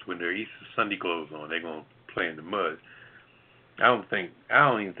on Easter when their Easter Sunday clothes on. They're gonna play in the mud. I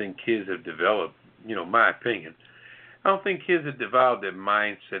don't even think kids have developed. My opinion. I don't think kids have developed that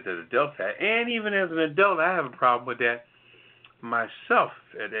mindset that adults have. And even as an adult, I have a problem with that myself.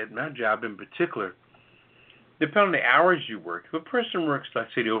 At my job in particular, depending on the hours you work. If a person works,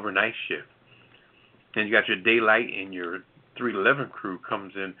 like say, the overnight shift, and you got your daylight and your 3 to 11 crew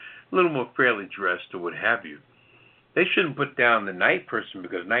comes in a little more fairly dressed or what have you, they shouldn't put down the night person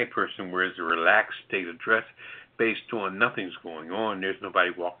because night person wears a relaxed state of dress based on nothing's going on. There's nobody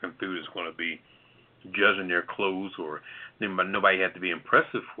walking through that's going to be judging their clothes or nobody had to be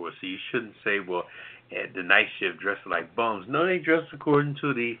impressive for. So you shouldn't say, well, the night shift dressed like bums. No, they dress according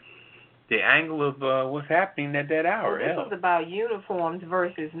to the angle of what's happening at that hour. Well, this is about uniforms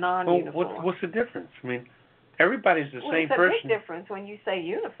versus non-uniforms. Well, what's the difference? I mean, everybody's the same person. It's a big difference when you say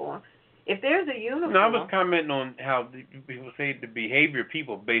uniform. If there's a uniform... No, I was commenting on how people say the behavior of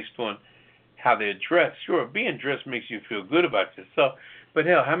people based on how they're dressed. Sure, being dressed makes you feel good about yourself, but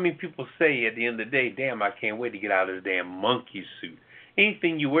hell, how many people say at the end of the day, damn, I can't wait to get out of this damn monkey suit?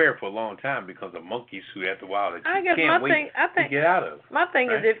 Anything you wear for a long time becomes a monkey suit after a while that you can't wait to get out of. My thing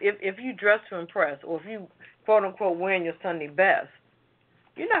right? is if you dress to impress, or if you quote unquote wearing your Sunday best,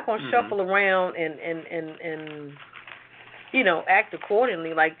 you're not going to shuffle around and act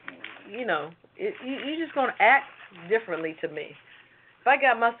accordingly. Like you're just going to act differently to me. If I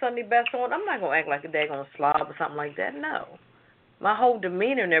got my Sunday best on, I'm not going to act like a daggone slob or something like that. No, my whole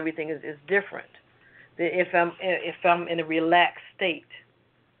demeanor and everything is different. If I'm in a relaxed state,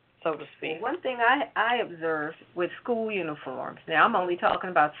 so to speak. One thing I observed with school uniforms, now I'm only talking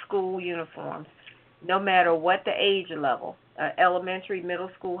about school uniforms, no matter what the age level, elementary, middle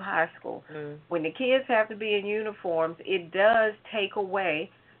school, high school, when the kids have to be in uniforms, it does take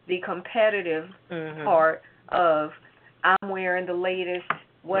away the competitive part of I'm wearing the latest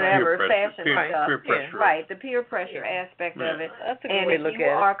whatever fashion stuff. Peer pressure. Right, the peer pressure aspect of it. That's a good way to look at it. And if you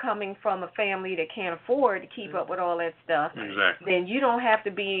are coming from a family that can't afford to keep up with all that stuff, then you don't have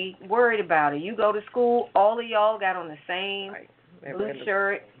to be worried about it. You go to school, all of y'all got on the same blue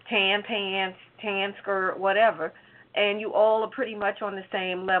shirt, tan pants, tan skirt, whatever, and you all are pretty much on the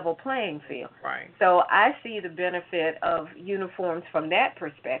same level playing field. Right. So I see the benefit of uniforms from that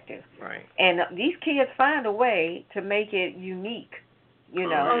perspective. Right. And these kids find a way to make it unique.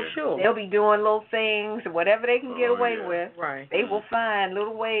 Sure. They'll be doing little things, whatever they can get away with. Right. They will find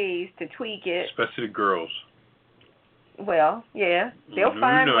little ways to tweak it. Especially the girls. Well, yeah, they'll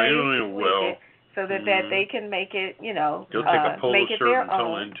find ways to tweak it so that they can make it, they'll take a polo make it shirt their and turn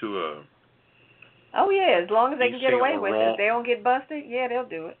own. it into a. Oh yeah, as long as they can get away with it. If they don't get busted, yeah, they'll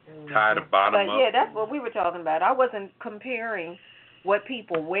do it. Tie the bottom up. But yeah, that's what we were talking about. I wasn't comparing what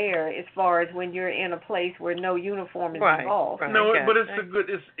people wear as far as when you're in a place where no uniform is involved. Right. No, but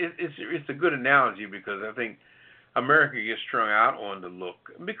it's a good analogy because I think America gets strung out on the look.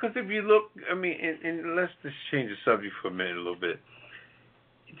 Because if you look, I mean, and let's just change the subject for a minute a little bit.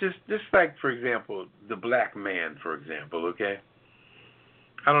 Just like, for example, the black man, for example, okay?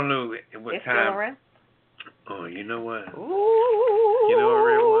 I don't know at what it's time. Still around? Oh, you know what? Ooh. You know what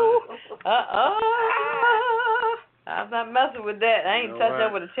Red was? I'm not messing with that. I ain't touching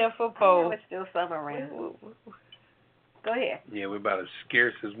that with a 10-foot pole. It's still some around. Go ahead. Yeah, we're about as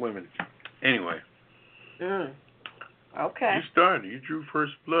scarce as women. Anyway. Okay. You started. You drew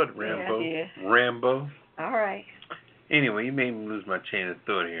first blood, Rambo. Yeah. Rambo. All right. Anyway, you made me lose my chain of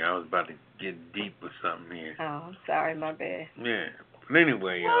thought here. I was about to get deep with something here. Oh, I'm sorry. My bad. Yeah. But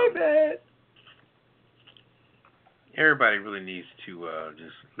anyway. My bad. everybody really needs to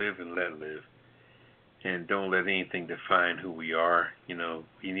just live and let live. And don't let anything define who we are. You know,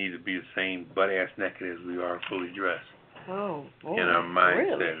 we need to be the same butt-ass naked as we are fully dressed. Oh, boy. In our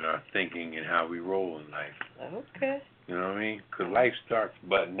mindset really? and our thinking and how we roll in life. Okay. You know what I mean? Because life starts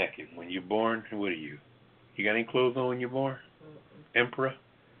butt naked. When you're born, what are you? You got any clothes on when you're born? Emperor?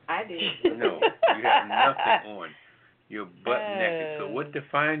 I do. No, you have nothing on. You're butt naked. So what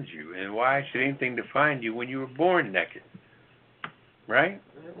defines you? And why should anything define you when you were born naked? Right?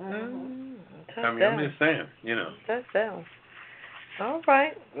 I mean, I'm just saying, you know. That's down. All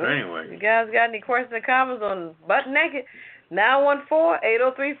right. Well, anyway. You guys got any questions or comments on butt naked?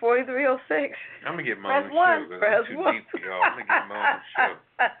 914-803-4306. I'm going to get my own show. Press I'm too 1. deep for y'all. I'm going to get my own show.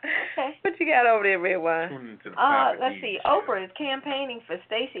 Okay. What you got over there, Red Wine? Tune into the Papa Let's D see. show. Oprah is campaigning for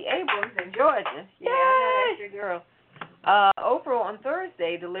Stacey Abrams in Georgia. Yeah, I know that's your girl. Oprah on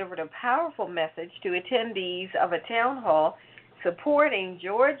Thursday delivered a powerful message to attendees of a town hall supporting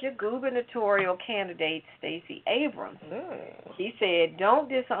Georgia gubernatorial candidate Stacey Abrams. She said, "Don't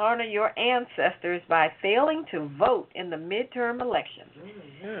dishonor your ancestors by failing to vote in the midterm elections."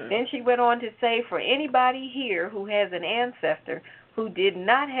 Then she went on to say, for anybody here who has an ancestor who did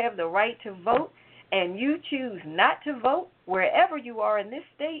not have the right to vote and you choose not to vote, wherever you are in this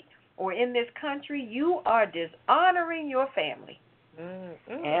state or in this country, you are dishonoring your family.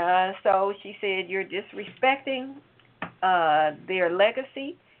 And so she said, you're disrespecting their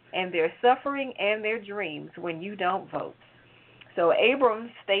legacy and their suffering and their dreams when you don't vote. So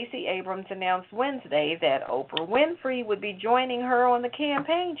Stacey Abrams announced Wednesday that Oprah Winfrey would be joining her on the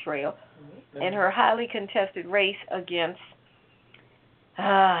campaign trail in her highly contested race against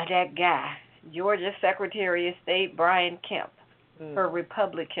that guy, Georgia Secretary of State Brian Kemp, her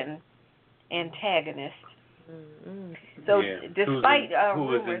Republican antagonist. So despite who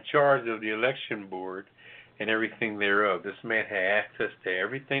was rumors, in charge of the election board and everything thereof. This man had access to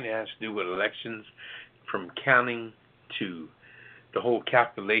everything that has to do with elections, from counting to the whole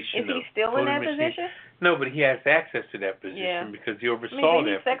calculation. Is he still in that position? No, but he has access to that position because he oversaw he's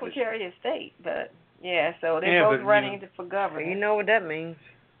that Secretary of State, but yeah, so they're both but, running for governor. You know what that means.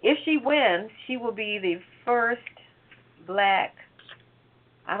 If she wins, she will be the first black,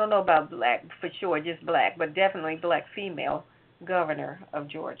 I don't know about black for sure, just black, but definitely black female governor of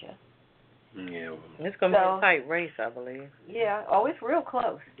Georgia. Yeah, well, it's going to be a tight race, I believe. Yeah. Oh, it's real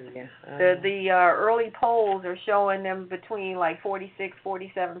close. Yeah. The early polls are showing them between like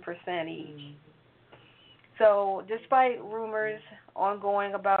 46-47% each. So, despite rumors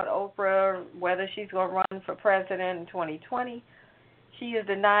ongoing about Oprah, whether she's going to run for president in 2020, she is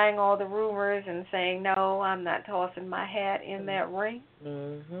denying all the rumors and saying, "No, I'm not tossing my hat in that ring."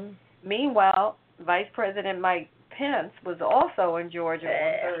 Meanwhile, Vice President Mike Pence was also in Georgia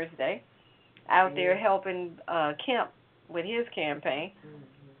on Thursday, out there helping Kemp with his campaign.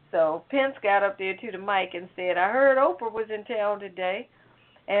 So Pence got up there to the mic and said, "I heard Oprah was in town today,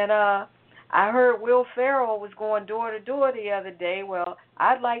 and I heard Will Ferrell was going door to door the other day. Well,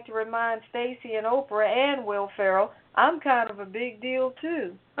 I'd like to remind Stacey and Oprah and Will Ferrell, I'm kind of a big deal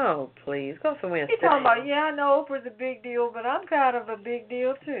too." Oh, please, go somewhere and He's sit talking down. about, yeah, I know Oprah's a big deal, but I'm kind of a big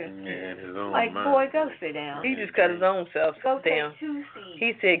deal too. Yeah, his own Like, mind. boy, go sit down. He just cut his own self Go down. take 2 seats.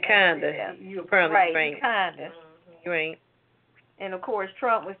 He said, kinda. You apparently Right, ain't. kinda. You ain't. And of course,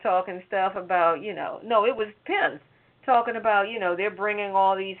 Trump was talking stuff about, no, it was Pence talking about, they're bringing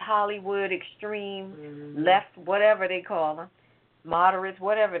all these Hollywood extreme left, whatever they call them, moderates,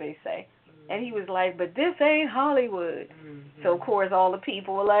 whatever they say. And he was like, but this ain't Hollywood. So, of course, all the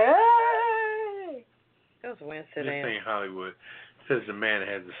people were like, hey! Go somewhere and sit This down. ain't Hollywood. Says the man that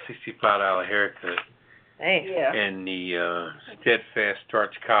has a $65 haircut and the steadfast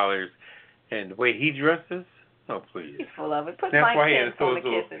starch collars and the way he dresses. Oh, please. He's full of it. Put That's Mike why he Pence had on the those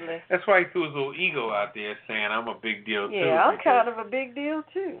little, kissing list. That's why he threw his little ego out there saying, I'm a big deal, too. Yeah, I'm kind of a big deal,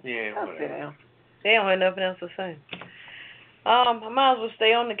 too. Yeah, I'll whatever. sit down. They don't have nothing else to say. I might as well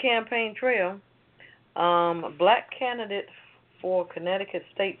stay on the campaign trail. A black candidate for Connecticut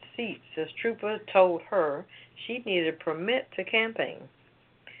state seat says trooper told her she needed a permit to campaign.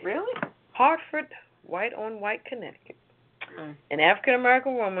 Really? Hartford, white-on-white Connecticut. An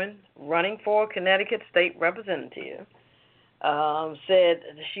African-American woman running for Connecticut state representative said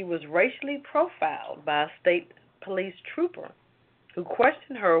that she was racially profiled by a state police trooper who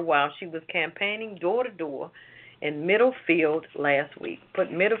questioned her while she was campaigning door-to-door in Middlefield last week. Put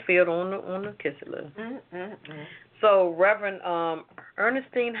Middlefield on the kisser list. So Reverend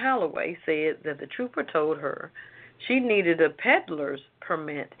Ernestine Holloway said that the trooper told her she needed a peddler's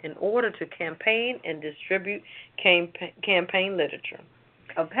permit in order to campaign and distribute campaign literature.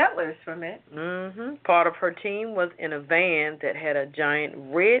 A peddler's permit. Part of her team was in a van that had a giant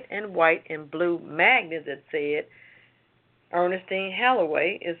red and white and blue magnet that said Ernestine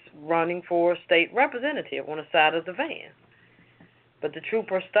Holloway is running for state representative on the side of the van. But the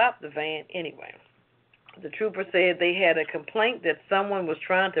trooper stopped the van anyway. The trooper said they had a complaint that someone was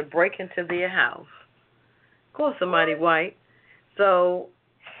trying to break into their house. Of course, somebody white. So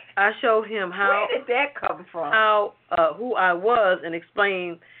I showed him how. Where did that come from? Who I was, and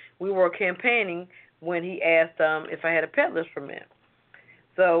explained we were campaigning when he asked if I had a peddler's permit.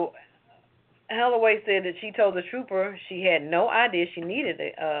 So Holloway said that she told the trooper she had no idea she needed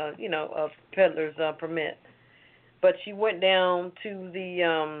a peddler's permit, but she went down to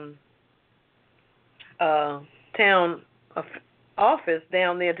the town office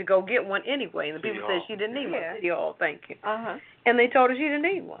down there to go get one anyway, and the people said she didn't need one. City Hall, thank you. And they told her she didn't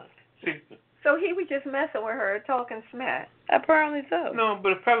need one. So he was just messing with her, talking smack. Apparently so. No,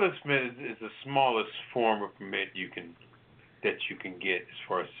 but a peddler's permit is the smallest form of permit you can get as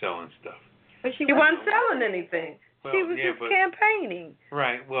far as selling stuff. But she wasn't selling anything. Well, she was just campaigning.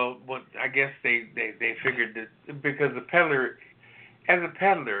 Right. Well, I guess they figured that because the peddler, as a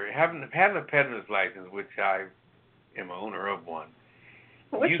peddler, having a peddler's license, which I am an owner of one.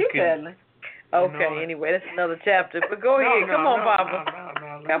 What you peddling? Okay, anyway, that's another chapter. But go ahead. Come on, Papa.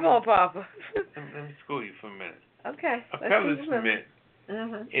 Come on, Papa. Let me school you for a minute. Okay. A peddler's permit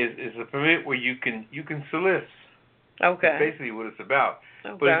is a permit where you can solicit. Okay. That's basically what it's about.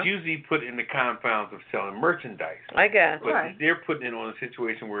 Okay. But it's usually put in the confounds of selling merchandise. I got it. But they're putting it on a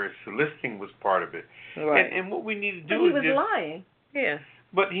situation where soliciting was part of it. Right. And what we need to do he is was lying. Yeah.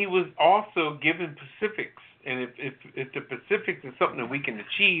 But he was also given specifics. And if the specifics is something that we can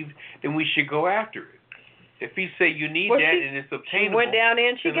achieve, then we should go after it. If he say you need that and it's obtainable, she went down there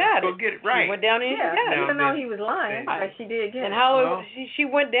and she got it. Go get it. Right. She went down there and she got it. Even though he was lying, but she did get it. And how she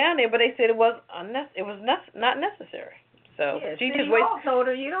went down there, but they said it was not necessary. So she just told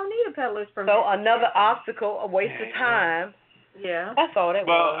her you don't need a peddler's permit. So another obstacle, a waste of time. Yeah. That's all that was.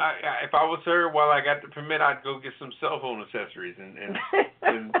 Well, if I was her, while I got the permit, I'd go get some cell phone accessories and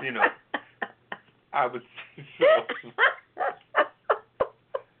I would.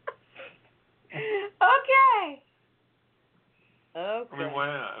 Okay. I mean, why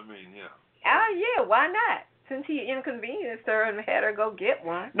not? I mean, yeah. Yeah, why not? Since he inconvenienced her and had her go get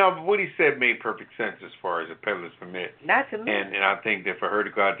one. No, but what he said made perfect sense as far as a peddler's permit. Not to me. And I think that for her to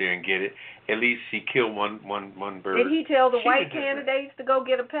go out there and get it, at least she killed one bird. Did he tell the white candidates to go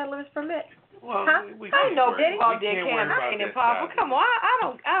get a peddler's permit? Well, I know Betty Bob did campaigning, Papa. Come on, I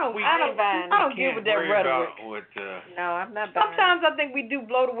don't get with that rhetoric. No, I'm not buying. Sometimes I think we do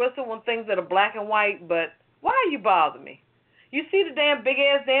blow the whistle when things that are black and white, but why you bother me? You see the damn big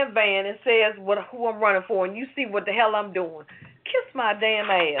ass damn van and says who I'm running for, and you see what the hell I'm doing. Kiss my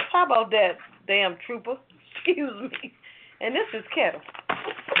damn ass. How about that, damn trooper? Excuse me. And this is Kettle.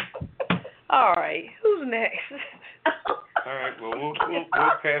 All right, who's next? All right, well, we'll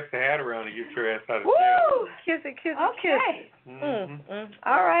pass the hat around and get your ass out of jail. Woo! Kiss it, kiss it, okay. kiss it.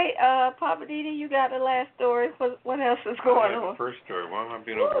 All right, Papa Didi, you got the last story. What else is going on? The first story. Why am I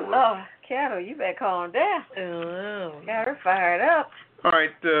being overworked? Oh, Cattle, you better calm down. Got her fired up. All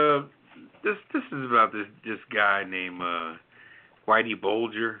right, this is about this guy named Whitey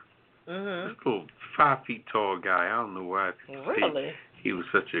Bulger. This little 5 feet tall guy. I don't know why. Really? He was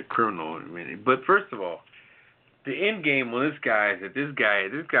such a criminal. I mean, but first of all, the end game on this guy is that this guy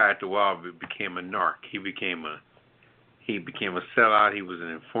after a while became a narc. He became a sellout. He was an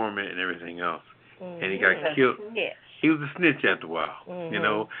informant and everything else. And he got killed. Snitch. He was a snitch after a while. You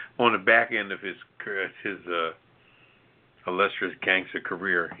know, on the back end of his illustrious gangster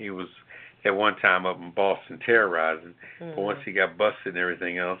career, he was at one time up in Boston terrorizing. But once he got busted and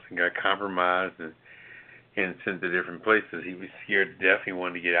everything else and got compromised and sent to different places, he was scared to death. He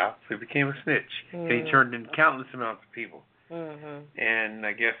wanted to get out, so he became a snitch. And he turned in countless amounts of people. And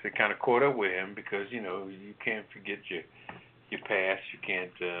I guess it kind of caught up with him because, you can't forget your past. You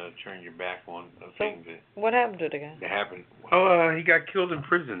can't turn your back on things what happened to the guy? that happened. Well, he got killed in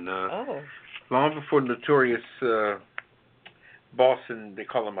prison. Long before notorious Boston, they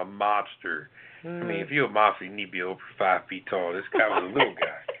call him a mobster. I mean, if you're a mobster, you need to be over 5 feet tall. This guy was a little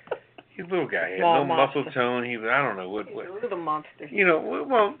guy. He's a little guy. He had no muscle tone. He was, I don't know what. He's a little monster.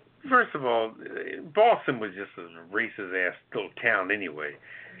 Well, first of all, Boston was just a racist ass little town anyway.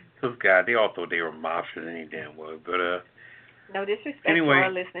 Those guys, they all thought they were mobsters any damn well. But no disrespect to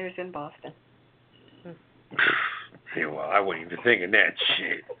our listeners in Boston. Yeah, well, I wasn't even thinking that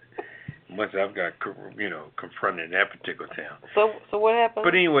shit. once I've got confronted in that particular town. So what happened?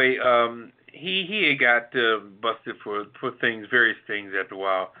 But anyway, he had got busted for various things after a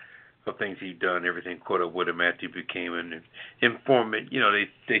while, for things he'd done. Everything caught up with him after he became an informant.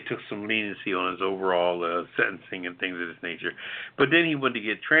 They took some leniency on his overall sentencing and things of this nature. But then he wanted to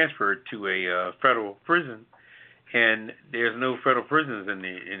get transferred to a federal prison, and there's no federal prisons in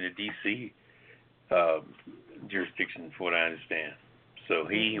the D.C. Jurisdiction, from what I understand. So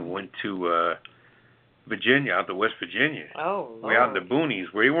he went to Virginia, out to West Virginia. Oh, Lord. Way out in the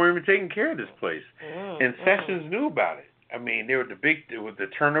boonies, where they weren't even taking care of this place. And Sessions knew about it. I mean, the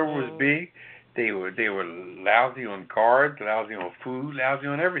turnover was big. They were lousy on cards, lousy on food, lousy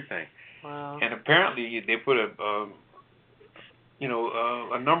on everything. Wow. And apparently they put a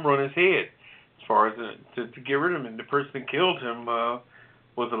number on his head as far as to get rid of him. And the person that killed him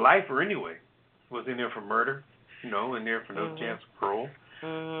was a lifer anyway. Was in there for murder, in there for no chance of parole.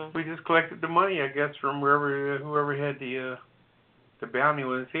 We just collected the money, I guess, from whoever had the bounty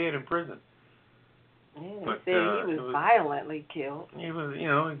on his head in prison. Yeah, But said he was violently killed. He was,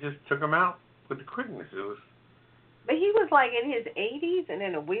 it just took him out with the quickness. But he was like in his 80s and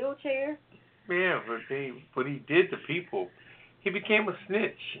in a wheelchair. Yeah, but he did to people. He became a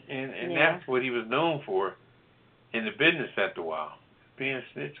snitch, and that's what he was known for in the business after a while, being a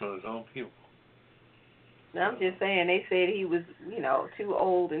snitch on his own people. I'm just saying, they said he was, too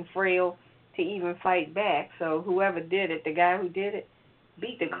old and frail to even fight back. So whoever did it, the guy who did it,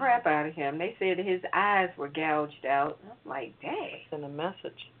 beat the crap out of him. They said his eyes were gouged out. I'm like, dang. Send a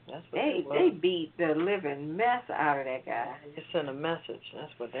message. That's what they beat the living mess out of that guy. They sent a message.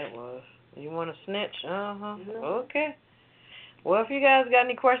 That's what that was. You want to snitch? Okay. Well, if you guys got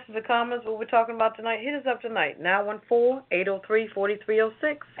any questions or comments, what we're talking about tonight, hit us up tonight.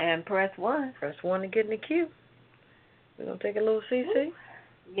 914-803-4306. And press 1. Press 1 to get in the queue. We're going to take a little CC.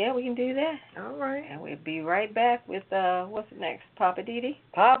 Yeah, we can do that. All right. And we'll be right back with, what's next, Papa Didi?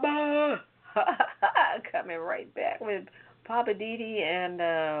 Papa! Coming right back with Papa Didi and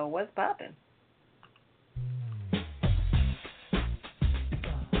What's Poppin'.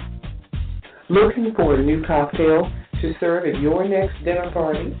 Looking for a new cocktail to serve at your next dinner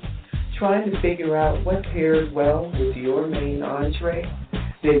party? Trying to figure out what pairs well with your main entree?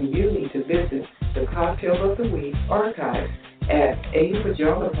 Then you need to visit the Cocktail of the Week archive at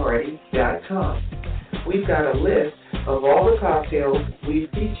apajamaparty.com. We've got a list of all the cocktails we've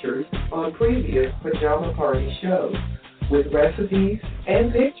featured on previous Pajama Party shows, with recipes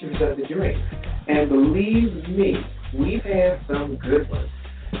and pictures of the drinks. And believe me, we've had some good ones.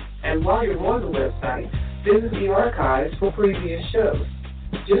 And while you're on the website, visit the archives for previous shows.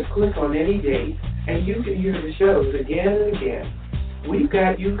 Just click on any date, and you can hear the shows again and again. We've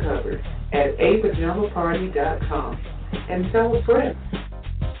got you covered at apajamaparty.com. And tell a friend.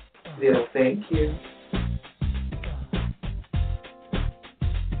 They'll thank you.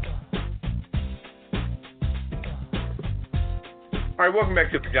 All right, welcome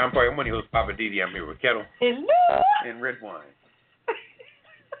back to the Pajama Party. I'm one of your hosts, Papa Didi. I'm here with Kettle. Hello. And red wine.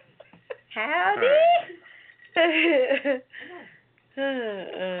 Howdy. Right.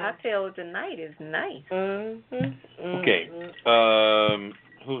 Cocktail of the night is nice. Okay.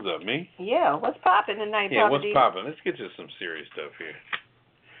 Who's up, me? Yeah, what's popping tonight, Yeah, Papa what's Didi? popping? Let's get to some serious stuff here.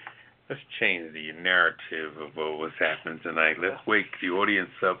 Let's change the narrative of what's happening tonight. Let's wake the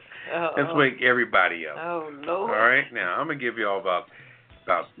audience up. Let's wake everybody up. Oh, Lord. All right? Now, I'm going to give you all about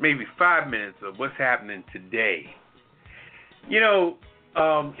maybe 5 minutes of what's happening today.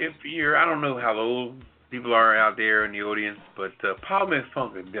 If you're, I don't know how old people are out there in the audience, but Parliament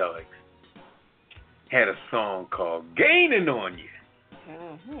Funkadelics had a song called Gaining on You.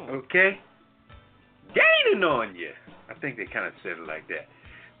 Okay? Gaining on you. I think they kind of said it like that.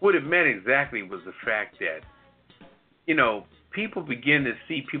 What it meant exactly was the fact that, people begin to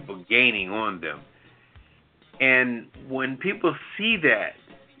see people gaining on them. And when people see that,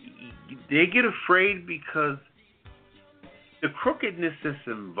 they get afraid because the crookedness that's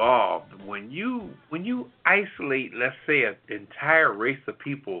involved, when you isolate, let's say, an entire race of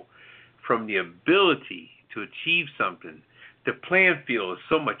people from the ability to achieve something, the playing field is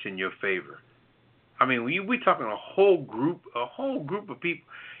so much in your favor. I mean, we're talking a whole group of people,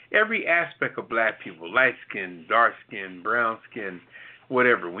 every aspect of black people, light skin, dark skin, brown skin,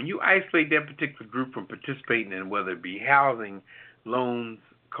 whatever. When you isolate that particular group from participating in whether it be housing, loans,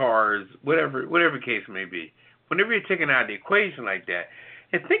 cars, whatever case may be, whenever you're taken out of the equation like that,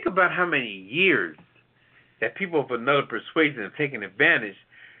 and think about how many years that people of another persuasion have taken advantage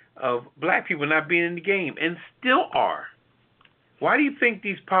of black people not being in the game, and still are. Why do you think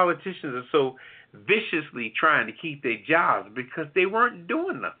these politicians are so viciously trying to keep their jobs? Because they weren't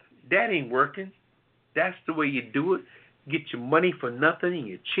doing nothing. That ain't working. That's the way you do it. Get your money for nothing and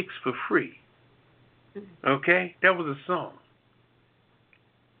your chicks for free. Okay? That was a song.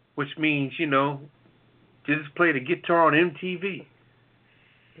 Which means, you know, just play the guitar on MTV.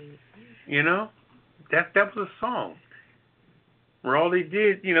 You know? That was a song. Where all they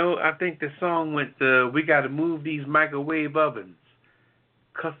did, you know, I think the song went, we got to move these microwave ovens.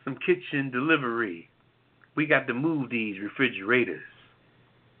 Custom kitchen delivery. We got to move these refrigerators.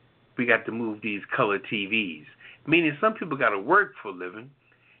 We got to move these color TVs. Meaning some people got to work for a living,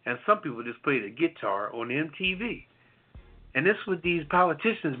 and some people just play the guitar on MTV. And this is what these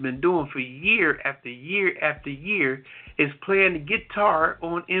politicians been doing for year after year after year, is playing the guitar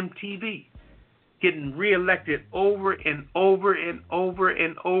on MTV. Getting reelected over and over and over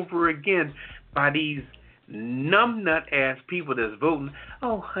and over again by these numbnut ass people that's voting.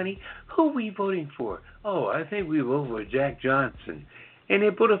 Oh, honey, who we voting for? Oh, I think we vote for Jack Johnson. And they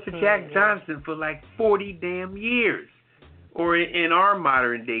voted for Jack Johnson for like 40 damn years. Or in our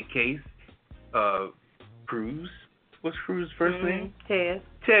modern day case, Cruz. What's Cruz's first name?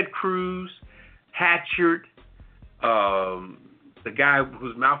 Ted Cruz, Hatchard, the guy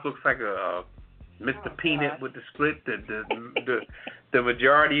whose mouth looks like a Mr. Peanut with the split, the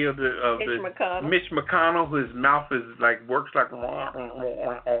majority of Mitch McConnell, whose mouth is like works like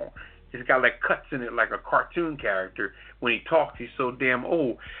he's got like cuts in it like a cartoon character. When he talks, he's so damn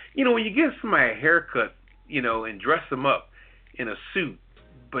old. You know, when you give somebody a haircut, you know, and dress them up in a suit,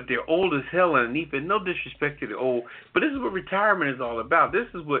 but they're old as hell underneath it. No disrespect to the old, but this is what retirement is all about. This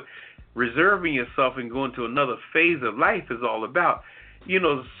is what reserving yourself and going to another phase of life is all about. You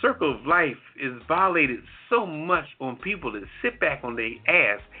know, the circle of life is violated so much on people that sit back on their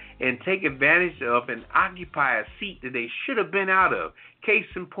ass and take advantage of and occupy a seat that they should have been out of. Case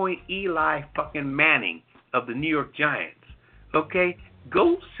in point, Eli fucking Manning of the New York Giants. Okay?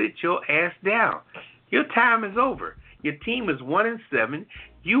 Go sit your ass down. Your time is over. Your team is 1-7.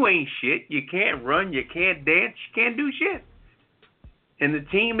 You ain't shit. You can't run. You can't dance. You can't do shit. And the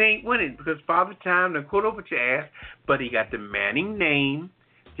team ain't winning because Father Time done caught up with your ass, but he got the Manning name,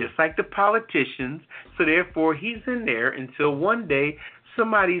 just like the politicians, so therefore he's in there until one day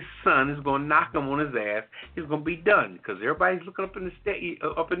somebody's son is going to knock him on his ass. He's going to be done because everybody's looking up in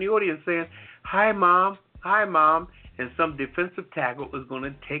the audience saying, hi, Mom, and some defensive tackle is going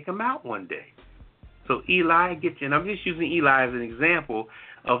to take him out one day. So Eli gets you, and I'm just using Eli as an example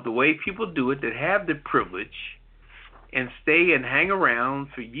of the way people do it that have the privilege and stay and hang around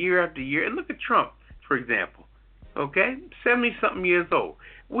for year after year. And look at Trump, for example. Okay? 70-something years old.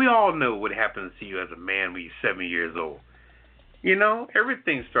 We all know what happens to you as a man when you're 70 years old. You know,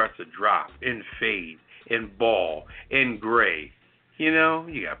 everything starts to drop and fade and ball and gray. You know,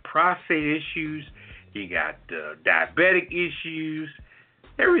 you got prostate issues. You got diabetic issues.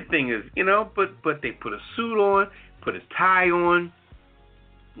 Everything is, you know, but they put a suit on, put a tie on.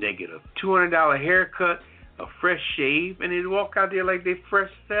 They get a $200 haircut, a fresh shave, and they walk out there like they fresh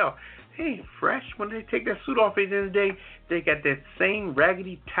as hell. Hey, fresh. When they take that suit off at the end of the day, they got that same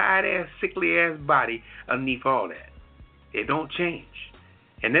raggedy, tired-ass, sickly-ass body underneath all that. It don't change.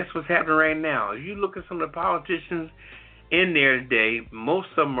 And that's what's happening right now. If you look at some of the politicians in there today, most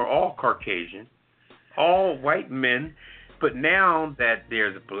of them are all Caucasian, all white men, but now that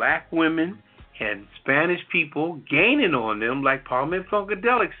there's black women and Spanish people gaining on them, like Parliament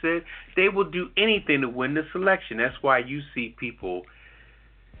Funkadelic said, they will do anything to win this election. That's why you see people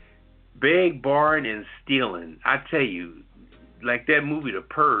beg, borrowing, and stealing. I tell you, like that movie, The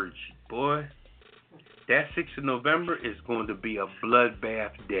Purge, boy, that 6th of November is going to be a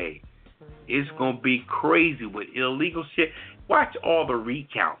bloodbath day. It's going to be crazy with illegal shit. Watch all the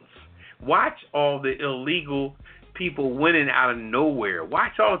recounts. Watch all the illegal people winning out of nowhere.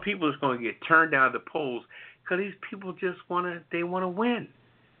 Watch all the people that's going to get turned down at the polls because these people just want to win.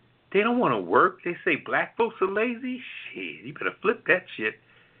 They don't want to work. They say black folks are lazy. Shit, you better flip that shit.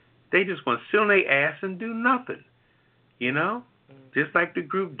 They just want to sit on their ass and do nothing. You know? Just like the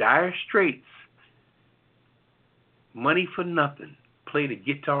group Dire Straits. Money for nothing. Play the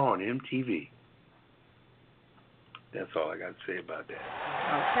guitar on MTV. That's all I got to say about that.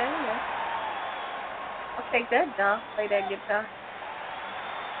 Okay, yeah. I'll take that, John. Play that guitar.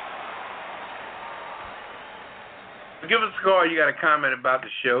 Give us a call. You got a comment about the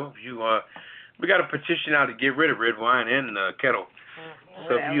show. If you we got a petition out to get rid of red wine and kettle.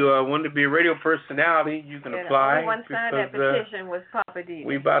 So if you want to be a radio personality, you can apply. The one signed that petition was Papa D.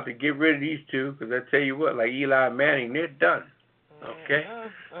 We about to get rid of these two because I tell you what, like Eli Manning, they're done. Okay.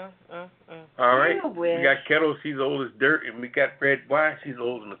 All right. We got Kettle. She's old as dirt, and we got red wine. She's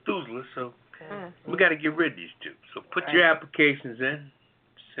old as Methuselah. So we got to get rid of these two. So put your applications in.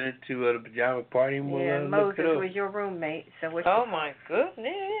 send it to the pajama party and we'll look Moses it up. was your roommate, so what? Oh my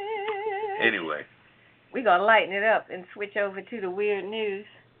goodness. Anyway. We're going to lighten it up and switch over to the weird news.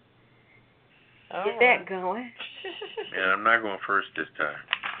 Get that going. And I'm not going first this time.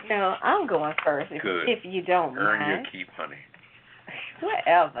 No, I'm going first, if you don't Earn mind. your keep, honey.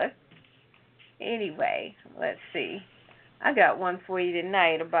 Whatever. Anyway, let's see. I got one for you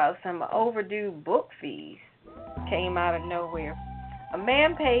tonight about some overdue book fees. Came out of nowhere. A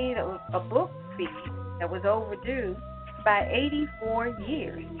man paid a book fee that was overdue by 84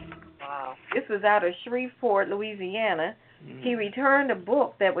 years. Wow. This was out of Shreveport, Louisiana. He returned a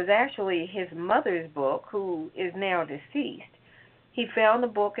book that was actually his mother's book, who is now deceased. He found the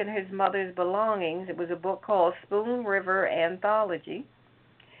book in his mother's belongings. It was a book called Spoon River Anthology,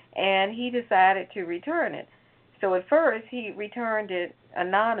 and he decided to return it. So at first he returned it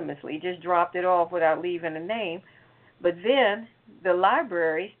anonymously, just dropped it off without leaving a name. But then the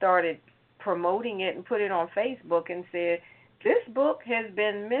library started promoting it and put it on Facebook and said, this book has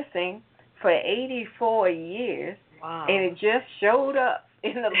been missing for 84 years. Wow. And it just showed up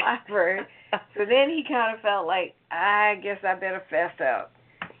in the library. So then he kind of felt like, I guess I better fess up.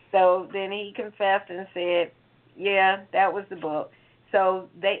 So then he confessed and said, yeah, that was the book. So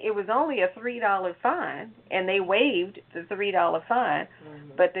it was only a $3 fine, and they waived the $3 fine.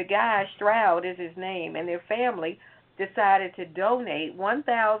 But the guy, Stroud is his name, and their family decided to donate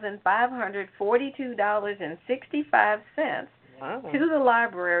 $1,542.65 to the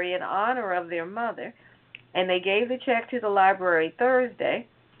library in honor of their mother. And they gave the check to the library Thursday,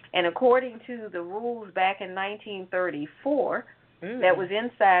 and according to the rules back in 1934 that was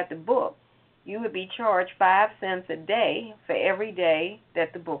inside the book, you would be charged 5 cents a day for every day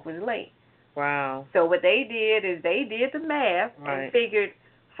that the book was late. Wow. So what they did is they did the math and figured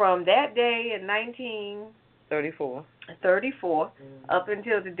from that day in 1934 up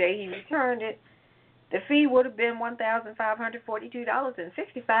until the day he returned it, the fee would have been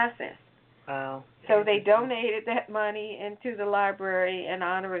 $1,542.65. Wow. So they donated that money into the library in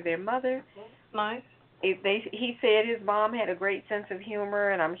honor of their mother. Nice. He said his mom had a great sense of humor,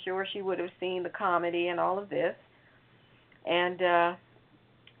 and I'm sure she would have seen the comedy and all of this. And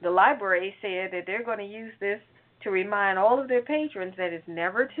the library said that they're going to use this to remind all of their patrons that it's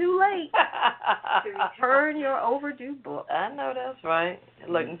never too late to return your overdue book. I know that's right.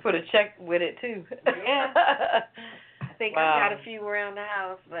 Look, and put a check with it, too. Yeah. I think I got a few around the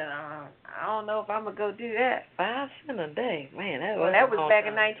house, but I don't know if I'm going to go do that. 5 cents a day. Man, that was back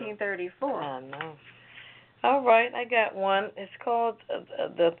in 1934. I know. All right, I got one. It's called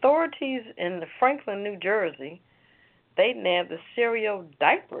the authorities in Franklin, New Jersey. They nabbed the serial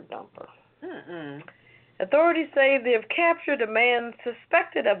diaper dumper. Authorities say they have captured a man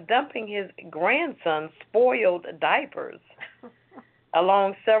suspected of dumping his grandson's spoiled diapers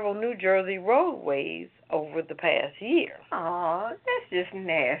along several New Jersey roadways over the past year. Oh, that's just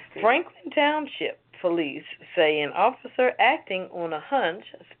nasty. Franklin Township police say an officer acting on a hunch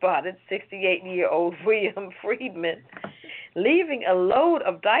spotted 68-year-old William Friedman leaving a load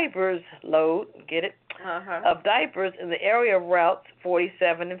of diapers, of diapers in the area of routes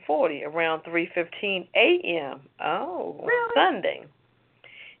 47 and 40 around 3:15 a.m. Really? Sunday.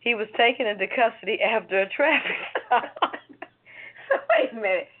 He was taken into custody after a traffic stop. So wait a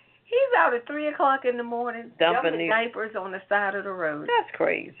minute. He's out at 3 o'clock in the morning dumping diapers on the side of the road. That's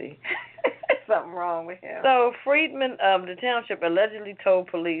crazy. Something wrong with him. So Friedman, the township, allegedly told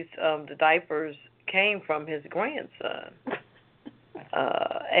police the diapers came from his grandson,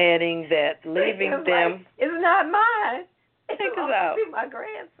 adding that leaving them... It's not mine. Check this out. It's my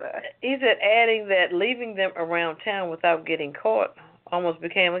grandson. He said adding that leaving them around town without getting caught almost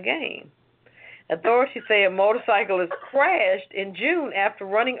became a game. Authorities say a motorcyclist crashed in June after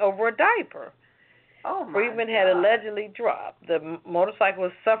running over a diaper. Friedman had allegedly dropped. The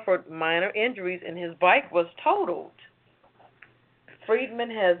motorcyclist suffered minor injuries and his bike was totaled. Friedman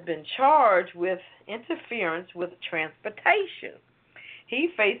has been charged with interference with transportation. He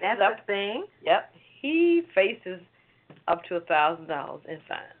faces He faces up to $1,000 in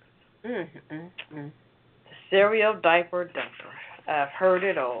fines. The serial diaper dumper. I've heard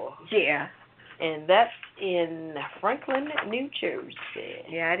it all. Yeah. And that's in Franklin, New Jersey.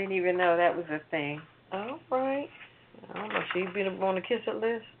 Yeah, I didn't even know that was a thing. All right. I don't know. Should he be on the kiss it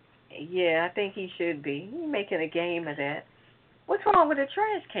list? Yeah, I think he should be. He's making a game of that. What's wrong with a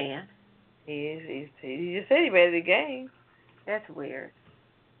trash can? He just said he made the game. That's weird.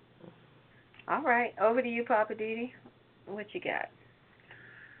 All right. Over to you, Papa Didi. What you got?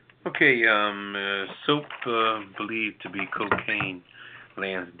 Okay, soap believed to be cocaine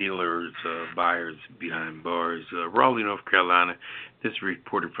Lance dealers, buyers behind bars. Raleigh, North Carolina. This is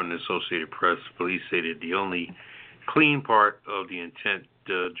reported from the Associated Press. Police say that the only clean part of the intent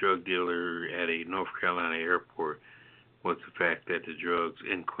drug dealer at a North Carolina airport was the fact that the drugs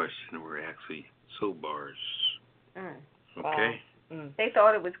in question were actually soap bars. Okay. Wow. They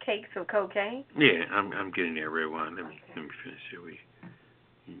thought it was cakes of cocaine? Yeah, I'm getting there, Red Wine. Let me finish here.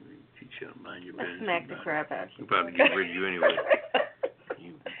 You mind your business. Smack the crap out of you. I'm about to get rid of you anyway.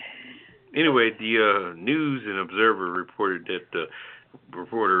 Anyway, the News and Observer reported that the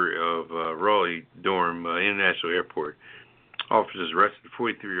reporter of Raleigh Durham International Airport officers arrested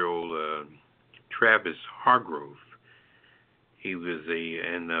 43-year-old Travis Hargrove. He was a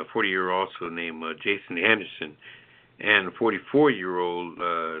 40-year-old also named Jason Anderson, and 44-year-old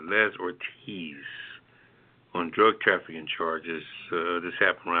Les Ortiz on drug trafficking charges. This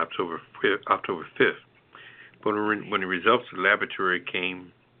happened on October 5th. But when the results of the laboratory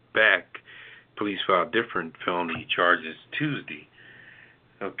came back, police filed different felony charges Tuesday.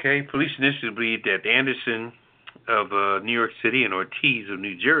 Okay, police initially believed that Anderson of New York City and Ortiz of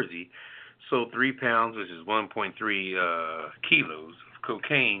New Jersey sold 3 pounds, which is 1.3 kilos of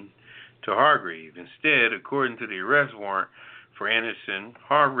cocaine to Hargrave. Instead, according to the arrest warrant for Anderson,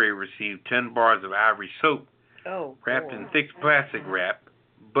 Hargrave received 10 bars of ivory soap wrapped in thick plastic wrap,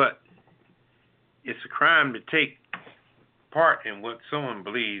 but it's a crime to take part in what someone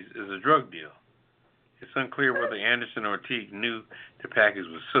believes is a drug deal. It's unclear whether Anderson or Ortiz knew the package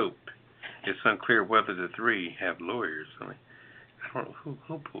was soap. It's unclear whether the three have lawyers. I don't know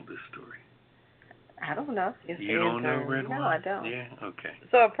who pulled this story. I don't know. You don't know, Red Wine? No, I don't. Yeah, okay.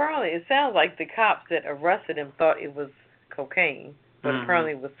 So apparently, it sounds like the cops that arrested him thought it was cocaine, but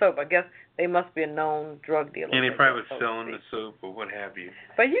apparently it was soap. I guess they must be a known drug dealer. And they probably was selling the soap or what have you.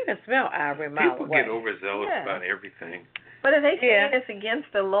 But you can smell ivory a mile People away. get overzealous about everything. But are they saying it's against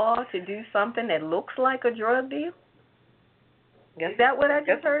the law to do something that looks like a drug deal? Is that what I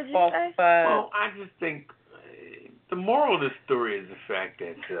just heard you say? Well, I just think the moral of this story is the fact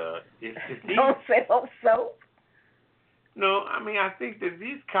that if these... Don't sell soap? No, I mean, I think that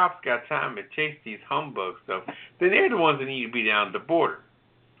these cops got time to chase these humbug stuff. Then they're the ones that need to be down at the border.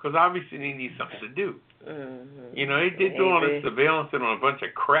 Because obviously they need something to do. Mm-hmm. You know, they're doing all this surveillance and on a bunch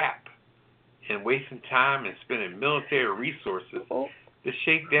of crap and wasting time and spending military resources to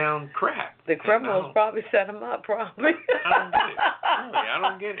shake down crap. The criminals probably set them up, probably. I don't get it. Really, I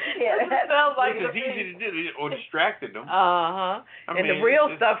don't get it. Yeah, that sounds like it's easy to do, or distracted them. And the real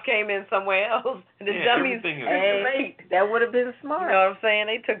stuff came in somewhere else. And the dummies took the bait. That would have been smart. You know what I'm saying?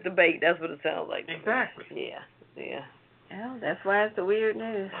 They took the bait. That's what it sounds like. Exactly. Yeah. Well, that's why it's the weird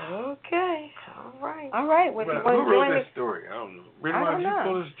news. Okay. All right. Well, who wrote this story? I don't know. Really, why did you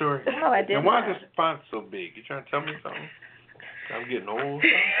pull this story? No, I didn't. And why is this font so big? You trying to tell me something? I'm getting old.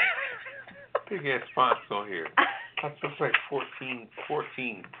 Big ass fonts on here. That looks like 14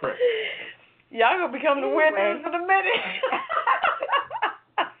 press. Y'all gonna become the winners in a minute.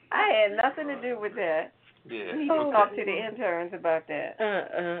 I had nothing to do with that. Yeah. You need to talk to the interns about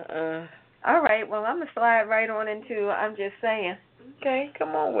that. All right, well, I'm going to slide right on into I'm Just Saying. Okay, come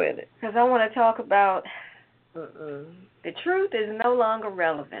on with it. Because I want to talk about the truth is no longer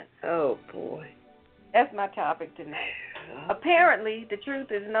relevant. Oh, boy. That's my topic tonight. Apparently, the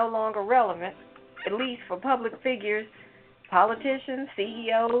truth is no longer relevant, at least for public figures, politicians,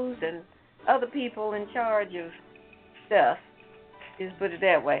 CEOs, and other people in charge of stuff. Just put it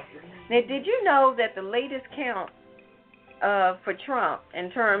that way. Now, did you know that the latest count for Trump in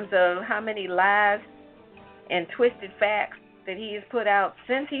terms of how many lies and twisted facts that he has put out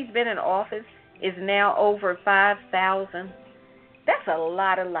since he's been in office is now over 5,000? That's a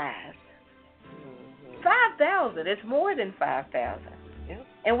lot of lies. 5,000. It's more than 5,000. Yep.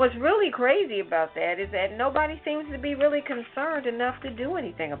 And what's really crazy about that is that nobody seems to be really concerned enough to do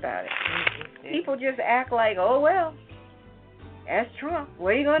anything about it. Mm-hmm. People just act like, oh, well, that's Trump. What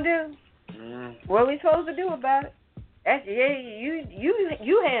are you going to do? What are we supposed to do about it? That's,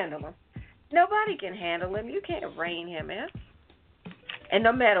 you handle him. Nobody can handle him. You can't rein him in. And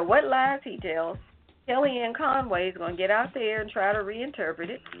no matter what lies he tells, Kellyanne Conway is going to get out there and try to reinterpret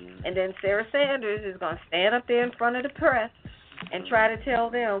it. And then Sarah Sanders is going to stand up there in front of the press and try to tell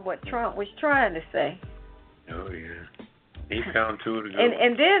them what Trump was trying to say. Oh, yeah. He found two to go.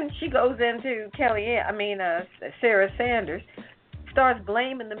 And then she goes into Sarah Sanders, starts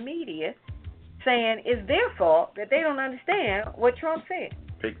blaming the media, saying it's their fault that they don't understand what Trump said.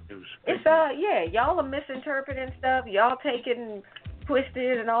 Fake news. It's y'all are misinterpreting stuff. Y'all taking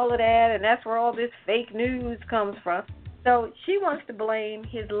twisted and all of that, and that's where all this fake news comes from. So she wants to blame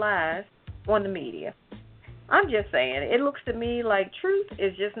his lies on the media. I'm just saying, it looks to me like truth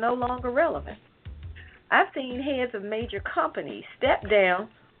is just no longer relevant. I've seen heads of major companies step down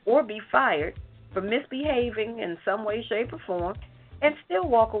or be fired for misbehaving in some way, shape, or form and still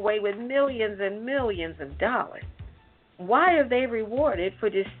walk away with millions and millions of dollars. Why are they rewarded for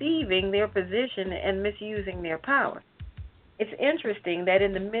deceiving their position and misusing their power? It's interesting that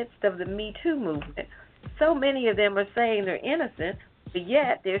in the midst of the Me Too movement, so many of them are saying they're innocent, but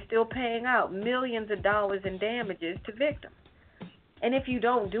yet they're still paying out millions of dollars in damages to victims. And if you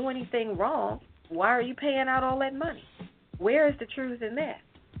don't do anything wrong, why are you paying out all that money? Where is the truth in that?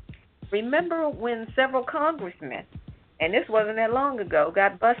 Remember when several congressmen, and this wasn't that long ago,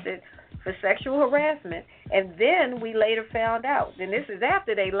 got busted for sexual harassment, and then we later found out, and this is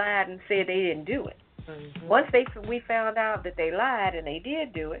after they lied and said they didn't do it. Mm-hmm. Once we found out that they lied and they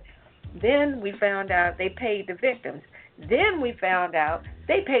did do it, then we found out they paid the victims. Then we found out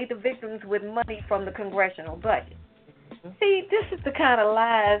they paid the victims with money from the congressional budget. Mm-hmm. See, this is the kind of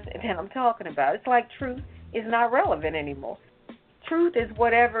lies that I'm talking about. It's like truth is not relevant anymore. Truth is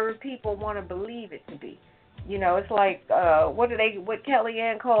whatever people want to believe it to be. You know, it's like what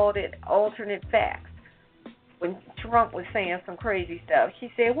Kellyanne called it, alternate facts. When Trump was saying some crazy stuff,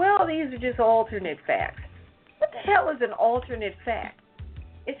 she said, well, these are just alternate facts. What the hell is an alternate fact?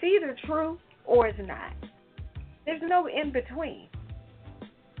 It's either true or it's not. There's no in between.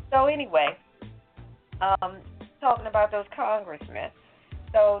 So anyway, talking about those congressmen.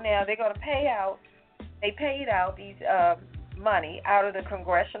 So now they're going to pay out. They paid out these money out of the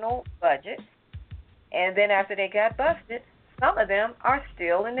congressional budget, and then after they got busted, some of them are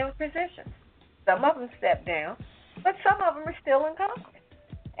still in their positions. Some of them stepped down, but some of them are still in Congress,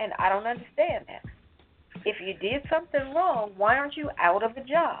 and I don't understand that. If you did something wrong, why aren't you out of a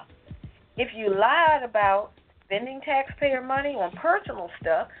job? If you lied about spending taxpayer money on personal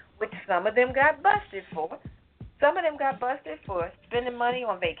stuff, which some of them got busted for, some of them got busted for spending money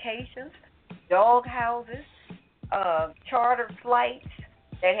on vacations, dog houses, chartered flights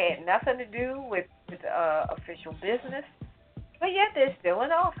that had nothing to do with official business, but yet they're still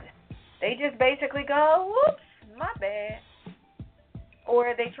in office. They just basically go, whoops, my bad.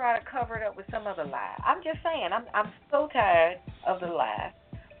 Or they try to cover it up with some other lie. I'm just saying, I'm so tired of the lies.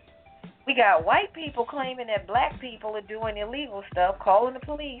 We got white people claiming that black people are doing illegal stuff, calling the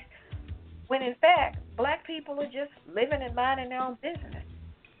police, when in fact, black people are just living and minding their own business.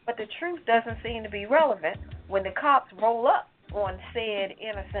 But the truth doesn't seem to be relevant when the cops roll up on said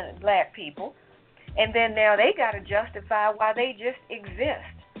innocent black people, and then now they got to justify why they just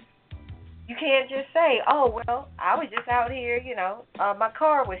exist. You can't just say, oh, well, I was just out here, my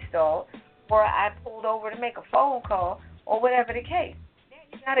car was stalled, or I pulled over to make a phone call, or whatever the case.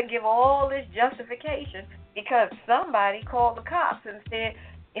 You got to give all this justification because somebody called the cops and said,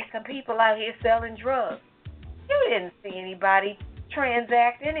 it's some people out here selling drugs. You didn't see anybody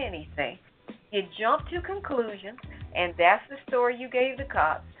transacting anything. You jumped to conclusions, and that's the story you gave the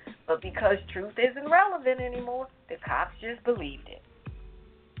cops. But because truth isn't relevant anymore, the cops just believed it.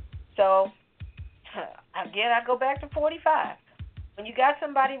 So, again, I go back to 45. When you got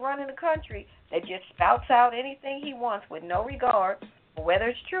somebody running the country that just spouts out anything he wants with no regard for whether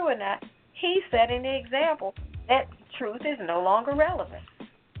it's true or not, he's setting the example that truth is no longer relevant.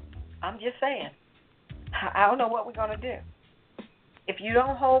 I'm just saying. I don't know what we're going to do. If you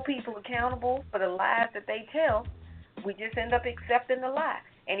don't hold people accountable for the lies that they tell, we just end up accepting the lie.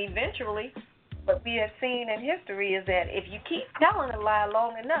 And eventually, what we have seen in history is that if you keep telling a lie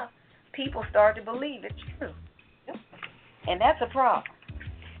long enough, people start to believe it's true. And that's a problem.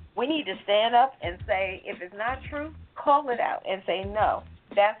 We need to stand up and say, if it's not true, call it out and say, no,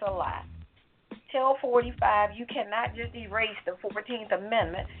 that's a lie. Tell 45 you cannot just erase the 14th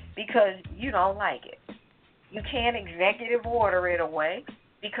Amendment because you don't like it. You can't executive order it away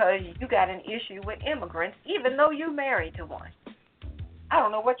because you got an issue with immigrants, even though you're married to one. I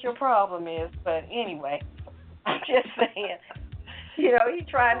don't know what your problem is, but anyway, I'm just saying, he's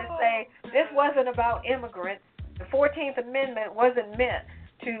trying to say this wasn't about immigrants. The 14th Amendment wasn't meant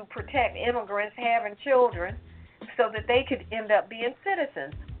to protect immigrants having children so that they could end up being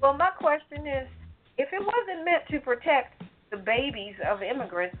citizens. Well, my question is, if it wasn't meant to protect the babies of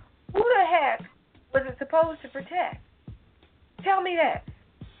immigrants, who the heck was it supposed to protect? Tell me that.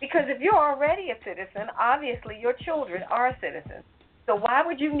 Because if you're already a citizen, obviously your children are citizens. So why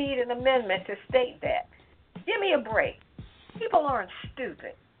would you need an amendment to state that? Give me a break. People aren't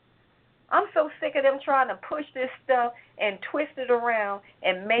stupid. I'm so sick of them trying to push this stuff and twist it around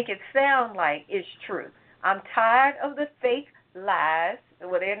and make it sound like it's true. I'm tired of the fake lies.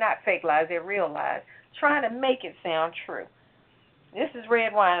 Well, they're not fake lies, they're real lies, trying to make it sound true. This is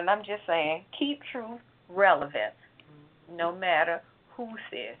Red Wine, and I'm just saying, keep truth relevant, no matter who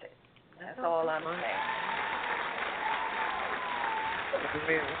says it. That's all I'm saying.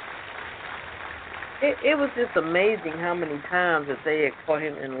 It was just amazing how many times that they had caught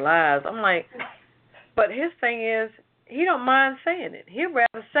him in lies. I'm like, but his thing is, he don't mind saying it. He'd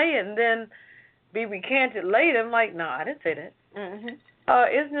rather say it and then be recanted later. I'm like, no, I didn't say that. Mhm.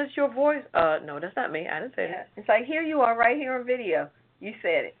 Isn't this your voice? No, that's not me. I didn't say that. It's like, here you are right here on video. You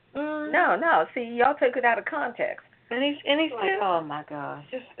said it. No. See, y'all took it out of context. And he's like, oh my gosh.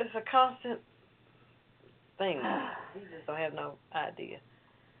 It's a constant thing. We just don't have no idea.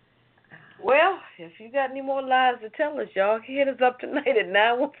 Well, if you got any more lies to tell us, y'all, hit us up tonight at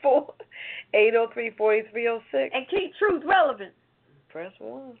 914-803-4306. And keep truth relevant. Press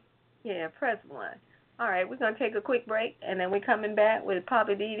 1. Yeah, press 1. All right, we're going to take a quick break, and then we're coming back with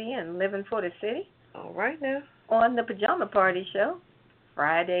Papa Didi and Living for the City. All right now. On the Pajama Party Show,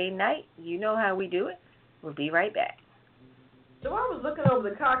 Friday night. You know how we do it. We'll be right back. So I was looking over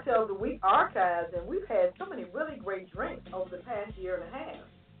the Cocktail of the Week archives, and we've had so many really great drinks over the past year and a half.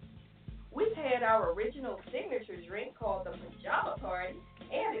 We've had our original signature drink called the Pajama Party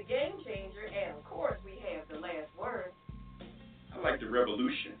and a Game Changer, and of course we have the last word. I like the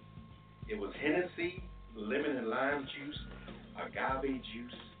Revolution. It was Hennessy, lemon and lime juice, agave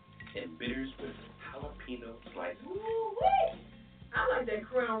juice, and bitters with jalapeno slices. Ooh-wee! I like that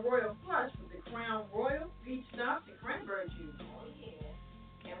Crown Royal Flush with the Crown Royal, peach schnapps, and cranberry juice. Oh yeah.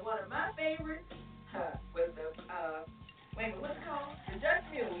 And one of my favorites was the what's it called? The Dutch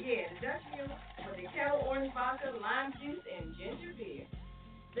Mule. Yeah, the Dutch Mule with the kettle orange vodka, lime juice, and ginger beer.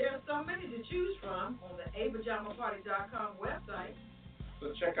 There are so many to choose from on the apajamaparty.com website.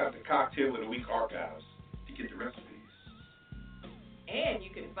 So check out the Cocktail of the Week archives to get the recipes. And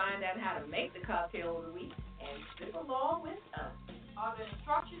you can find out how to make the Cocktail of the Week and sip along with us. Are there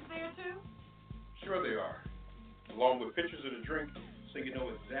instructions there too? Sure they are, along with pictures of the drink so you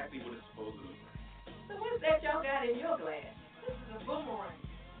know exactly what it's supposed to look like. So what's that y'all got in your glass? This is a boomerang.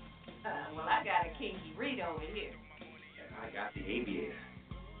 Well, I got a Kinky Reed over here. And I got the aviator.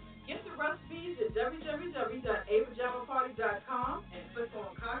 Get the recipes at www.apajamaparty.com and click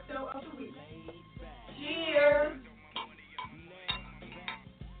on Cocktail of the Week. Cheers!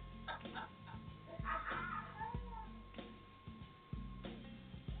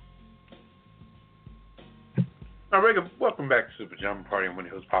 All right, welcome back to the Pajama Party. I'm one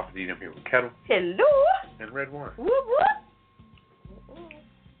of your hosts, Papa D. I'm here with Kettle. Hello. And Red One. Whoop, whoop.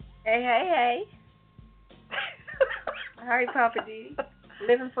 Hey. All right, Papa D.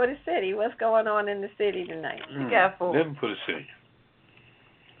 Living for the city. What's going on in the city tonight? You got for Living for the city.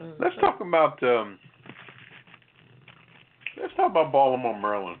 Let's talk about Baltimore,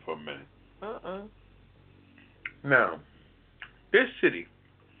 Maryland for a minute. Now, this city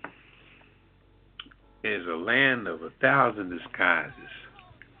is a land of 1,000 disguises.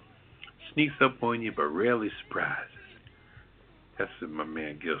 Sneaks up on you but rarely surprises. That's what my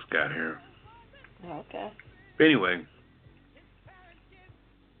man Gil Scott here. Okay. But anyway,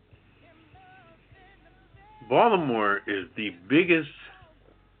 Baltimore is the biggest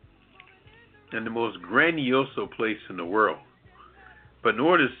and the most grandiose place in the world. But in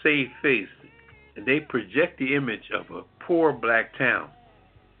order to save face, they project the image of a poor black town.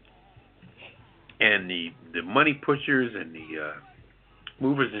 And the money pushers and the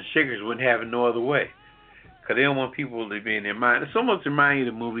movers and shakers wouldn't have it no other way. Because they don't want people to be in their mind. It's almost reminds you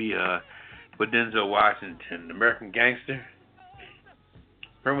of the movie with Denzel Washington, American Gangster.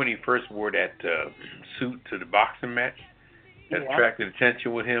 Remember when he first wore that suit to the boxing match? That attracted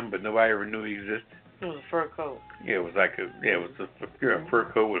attention with him, but nobody ever knew he existed. It was a fur coat. Yeah, it was like a fur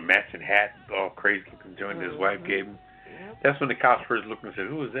coat with a matching hat, all crazy looking joint that his wife gave him. That's when the cops first looked and said,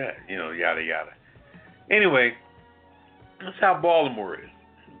 "Who is that?" Yada yada. Anyway, that's how Baltimore is.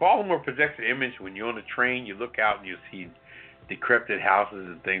 Baltimore projects an image when you're on the train, you look out and you see decrepit houses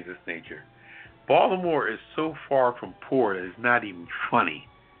and things of this nature. Baltimore is so far from poor that it's not even funny.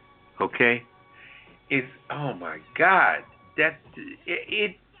 Okay? It's, oh my God.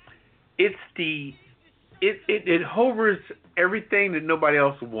 It hovers everything that nobody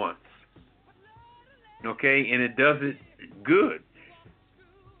else wants. Okay? And it does it good.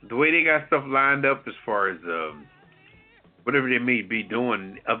 The way they got stuff lined up as far as whatever they may be doing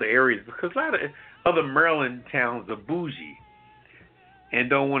in other areas, because a lot of other Maryland towns are bougie and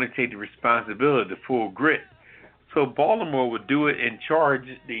don't want to take the responsibility, the full grit. So Baltimore would do it and charge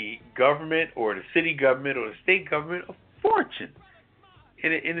the government or the city government or the state government a fortune.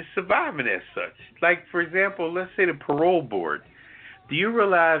 And it's surviving as such. Like, for example, let's say the parole board. Do you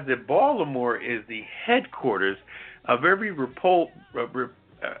realize that Baltimore is the headquarters of every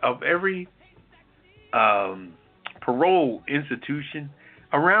parole institution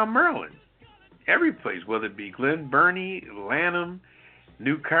around Maryland. Every place, whether it be Glen Burnie, Lanham,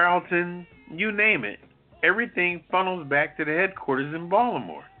 New Carrollton, you name it, everything funnels back to the headquarters in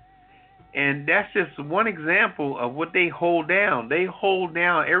Baltimore. And that's just one example of what they hold down. They hold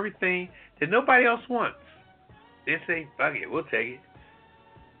down everything that nobody else wants. They say, fuck it, we'll take it.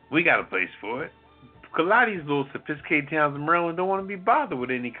 We got a place for it. Because a lot of these little sophisticated towns in Maryland don't want to be bothered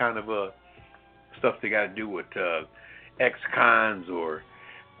with any kind of stuff they got to do with ex-cons or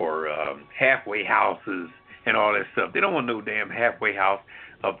halfway houses and all that stuff. They don't want no damn halfway house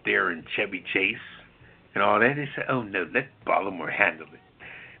up there in Chevy Chase and all that. They say, oh no, let Baltimore handle it.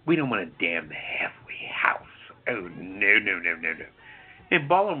 We don't want a damn halfway house. Oh no. And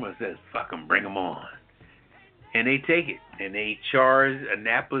Baltimore says, fuck 'em, bring 'em on. And they take it. And they charge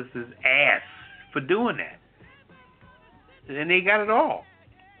Annapolis' ass for doing that. And they got it all.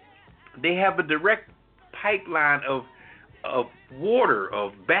 They have a direct pipeline of water,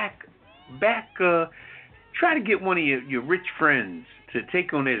 of back try to get one of your rich friends to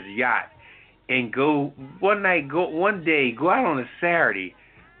take on his yacht and go one day, go out on a Saturday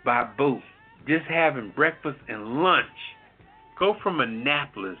by boat, just having breakfast and lunch. Go from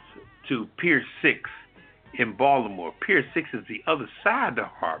Annapolis to Pier 6 in Baltimore. Pier 6 is the other side of the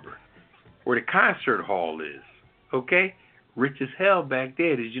harbor, where the concert hall is. Okay? Rich as hell back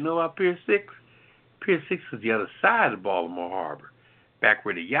there. Did you know about Pier 6? Pier 6 is the other side of Baltimore Harbor, back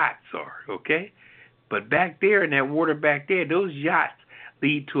where the yachts are, okay? But back there in that water back there, those yachts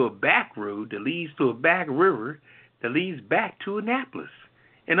lead to a back road that leads to a back river that leads back to Annapolis.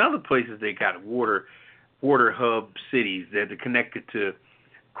 And other places they got water hub cities that are connected to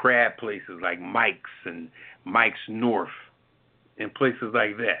crab places like Mike's and Mike's North and places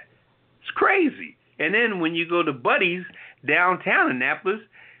like that. It's crazy. And then when you go to Buddy's downtown Annapolis,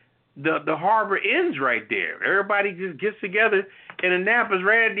 the harbor ends right there. Everybody just gets together in Annapolis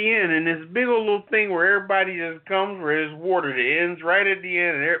right at the end, and this big old little thing where everybody just comes, where there's water that ends right at the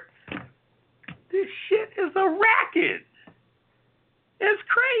end. And this shit is a racket. It's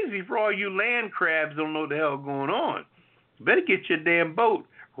crazy for all you land crabs don't know what the hell going on. Better get your damn boat,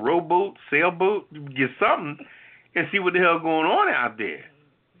 rowboat, sailboat, get something, and see what the hell going on out there.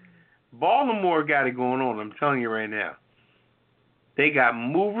 Baltimore got it going on, I'm telling you right now. They got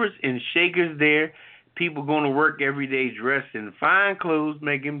movers and shakers there, people going to work every day dressed in fine clothes,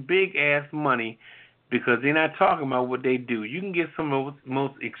 making big-ass money because they're not talking about what they do. You can get some of the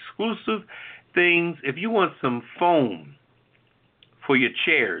most exclusive things. If you want some foam for your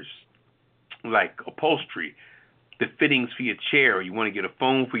chairs, like upholstery, the fittings for your chair, or you want to get a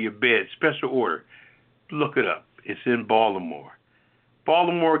foam for your bed, special order, look it up. It's in Baltimore.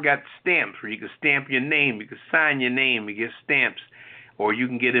 Baltimore got stamps where you can stamp your name, you can sign your name, you get stamps. Or you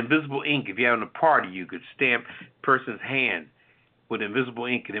can get invisible ink. If you're having a party, you could stamp a person's hand with invisible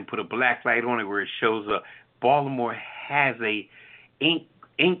ink and then put a black light on it where it shows up. Baltimore has a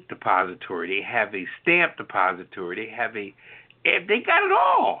ink depository. They have a stamp depository. They got it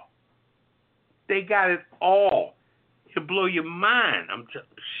all. They got it all. It'll blow your mind.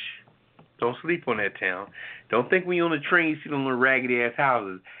 Don't sleep on that town. Don't think when you're on the train you see them little raggedy ass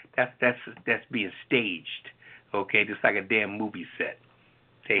houses. That's being staged. Okay, just like a damn movie set.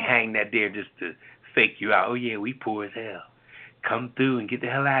 They hang that there just to fake you out. Oh yeah, we poor as hell. Come through and get the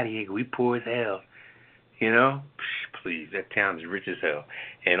hell out of here. We poor as hell. You know? Please, that town's rich as hell.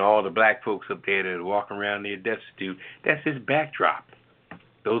 And all the black folks up there that are walking around there destitute, that's his backdrop.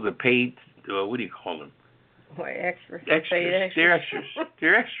 Those are paid, what do you call them? What, extras? Extras. They're extras.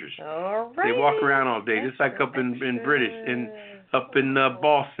 They're extras. All right. They walk around all day, just like up in up in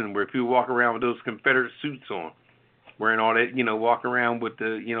Boston, where people walk around with those Confederate suits on, wearing all that, walking around with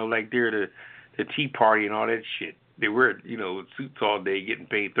the, like they're the Tea Party and all that shit. They wear, suits all day, getting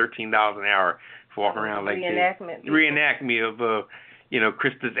paid $13 an hour for walking around like that. Reenactment of,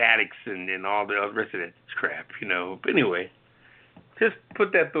 Crispus Attucks and all the rest of that crap, But anyway, just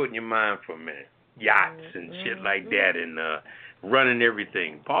put that thought in your mind for a minute. Yachts and shit like that and running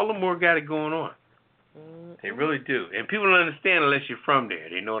everything. Baltimore got it going on. They really do. And people don't understand unless you're from there.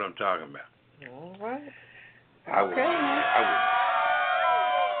 They know what I'm talking about. All right. I would.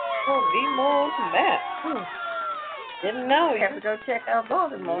 Oh, be more than that. Didn't know. You have to go check out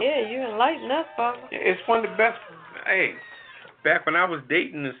Baltimore. Yeah, you enlighten us, Papa. It's one of the best. Hey, back when I was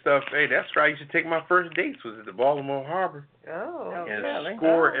dating and stuff, that's where I used to take my first dates, was at the Baltimore Harbor. Oh, and really?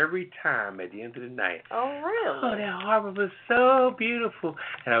 Score every time at the end of the night. Oh, really? Oh, that harbor was so beautiful.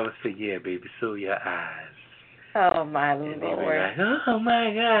 And I would say, yeah, baby, so your eyes. Oh, my and Lord. They were like, oh,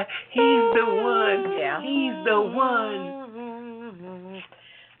 my God, he's the one. Yeah. He's the one.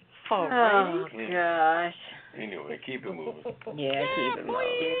 Oh, gosh. Anyway, keep it moving. Yeah, keep it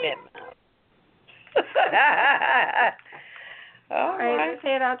moving. All right. Let's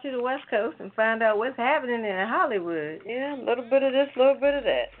head out to the West Coast and find out what's happening in Hollywood. Yeah, a little bit of this, a little bit of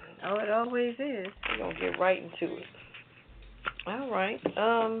that. Oh, it always is. We're going to get right into it. All right.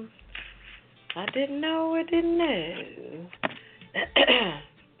 I didn't know.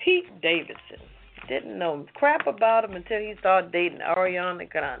 Pete Davidson. Didn't know crap about him until he started dating Ariana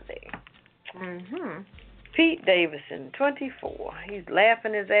Grande. Mm-hmm. Pete Davidson, 24. He's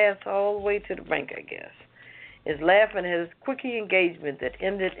laughing his ass all the way to the bank, I guess. Is laughing at his quickie engagement that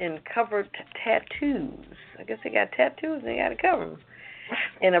ended in covered tattoos. I guess they got tattoos and they got to cover them.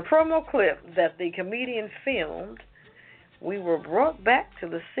 In a promo clip that the comedian filmed, we were brought back to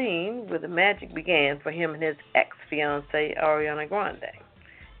the scene where the magic began for him and his ex-fiancée, Ariana Grande.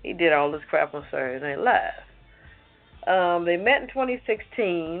 He did all this crap on Saturday Night Live. They met in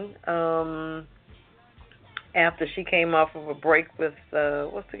 2016 after she came off of a break with,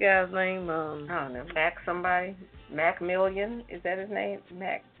 what's the guy's name? I don't know, Mac Million, is that his name?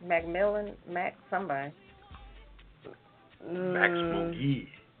 Macmillan, Mac somebody. Max McGee.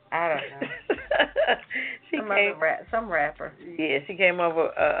 I don't know. Some rapper. Yeah, she came off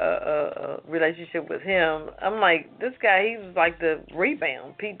a relationship with him. I'm like, this guy, he was like the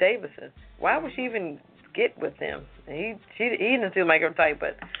rebound, Pete Davidson. Why would she even get with him? He didn't seem like her type,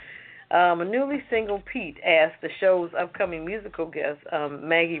 but a newly single Pete asked the show's upcoming musical guest,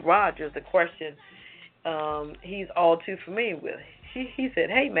 Maggie Rogers, the question he's all too familiar with. He said,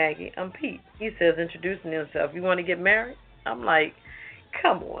 "Hey, Maggie, I'm Pete." He says, introducing himself, "You want to get married?" I'm like,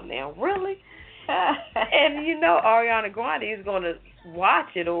 come on now, really? And you know Ariana Grande is going to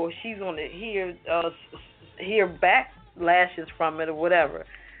watch it, or she's going to hear backlashes from it or whatever.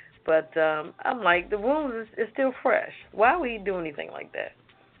 But I'm like, the wound is still fresh. Why would he do anything like that?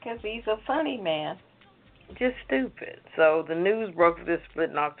 Because he's a funny man. Just stupid. So the news broke of this split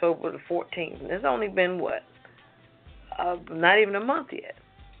in October the 14th. And it's only been, what, not even a month yet.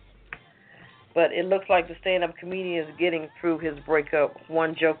 But it looks like the stand-up comedian is getting through his breakup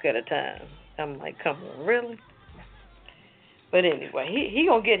one joke at a time. I'm like, come on, really? But anyway, he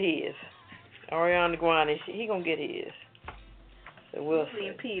gonna get his. Ariana Grande, he gonna get his. So we'll see.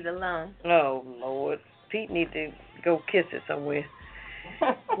 Leave Pete alone. Oh, Lord. Pete need to go kiss it somewhere.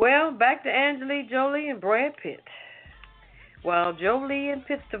 Well, back to Angelina Jolie and Brad Pitt. While Jolie and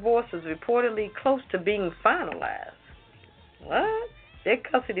Pitt's divorce is reportedly close to being finalized. What? Their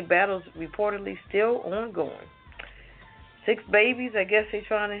custody battle's reportedly still ongoing. 6 babies, I guess they're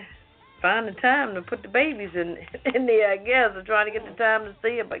trying to find the time to put the babies in there, I guess. They're trying to get the time to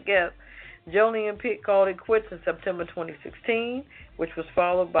see them, I guess. Jolie and Pitt called it quits in September 2016, which was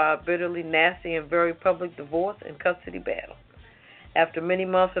followed by a bitterly nasty and very public divorce and custody battle. After many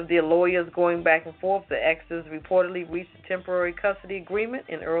months of their lawyers going back and forth, the exes reportedly reached a temporary custody agreement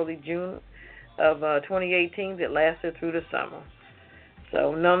in early June of 2018 that lasted through the summer.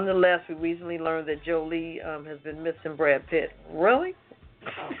 So, nonetheless, we recently learned that Jolie has been missing Brad Pitt. Really? You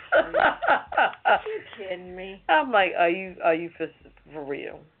kidding me? I'm like, are you for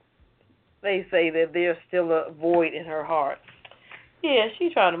real? They say that there's still a void in her heart. Yeah,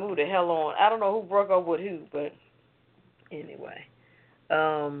 she's trying to move the hell on. I don't know who broke up with who, but anyway.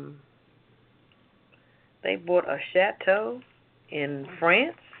 They bought a chateau in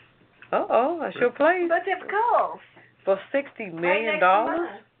France. That's your place. But it's cool. For $60 million?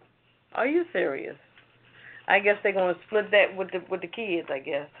 Are you serious? I guess they're going to split that with the kids, I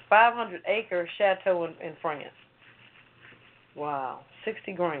guess. 500-acre chateau in France. Wow.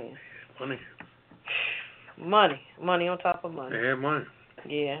 $60,000. Money on top of money. They have money.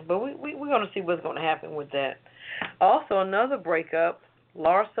 Yeah, but we're going to see what's going to happen with that. Also, another breakup,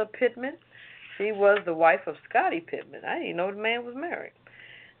 Larsa Pittman. She was the wife of Scottie Pittman. I didn't know the man was married.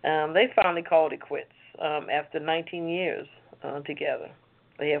 They finally called it quits after 19 years together.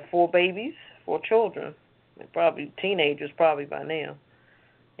 They have 4 babies, 4 children. They're probably teenagers by now.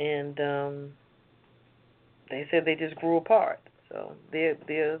 And they said they just grew apart. So their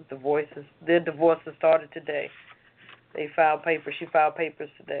divorce has started today. She filed papers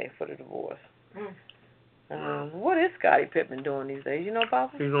today for the divorce. What is Scottie Pittman doing these days? You know,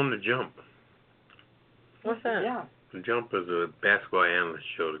 Papa? He's on The Jump. What's that? Yeah. The Jump is a basketball analyst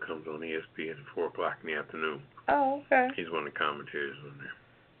show that comes on ESPN at 4 o'clock in the afternoon. Oh, okay. He's one of the commentators on there.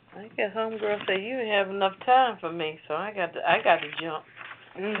 I guess homegirl said you didn't have enough time for me, so I got to jump.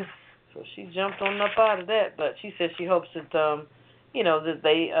 So she jumped on up out of that, but she said she hopes that that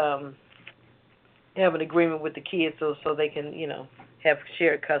they have an agreement with the kids so they can have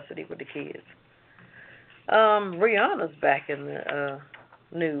shared custody with the kids. Rihanna's back in the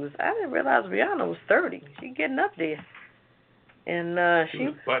news. I didn't realize Rihanna was 30. She's getting up there. And she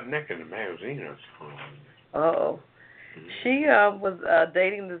was butt naked in the magazine or something. Uh-oh. She was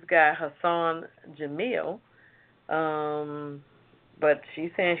dating this guy, Hassan Jamil. But she's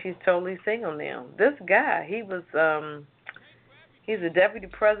saying she's totally single now. This guy, he's the deputy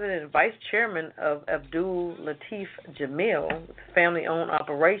president and vice chairman of Abdul Latif Jamil, it's a family-owned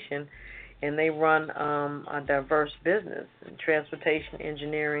operation, and they run a diverse business in transportation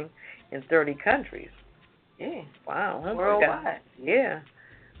engineering in 30 countries. Yeah, wow. Worldwide. Yeah.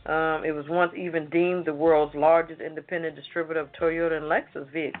 It was once even deemed the world's largest independent distributor of Toyota and Lexus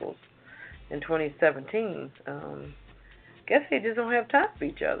vehicles in 2017. Guess they just don't have time for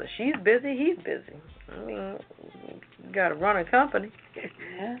each other. She's busy, he's busy. I mean, you got to run a company.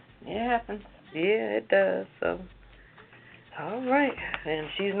 Yeah, it happens. Yeah, it does. So, all right. And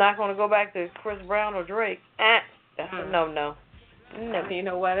she's not going to go back to Chris Brown or Drake. That's a no-no. No, you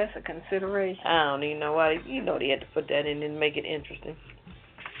know why? That's a consideration. I don't even know why. You know they had to put that in and make it interesting.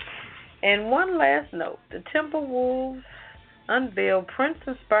 And one last note. The Timberwolves unveiled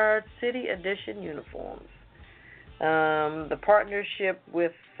Prince-inspired City Edition uniforms. The partnership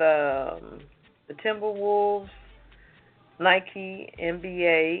with the Timberwolves, Nike,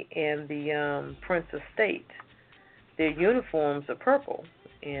 NBA, and the Prince Estate. Their uniforms are purple,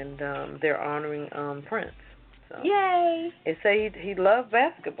 and they're honoring Prince. So. Yay! They say he loved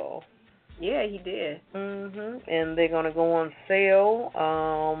basketball. Yeah, he did. And they're going to go on sale.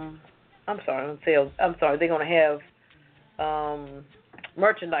 They're going to have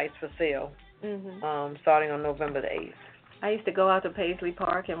merchandise for sale. Starting on November the 8th. I used to go out to Paisley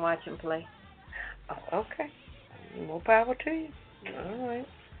Park and watch him play. Oh, okay. More power to you. All right.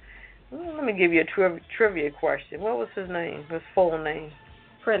 Well, let me give you a trivia question. What was his name? His full name?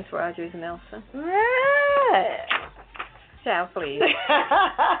 Prince Rogers Nelson. Right. Child, please.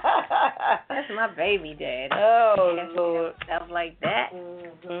 That's my baby daddy. Oh, Lord. Stuff like that.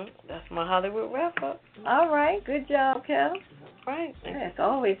 That's my Hollywood wrap-up. All right. Good job, Kel. Right. There's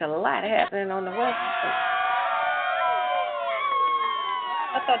always a lot happening on the West.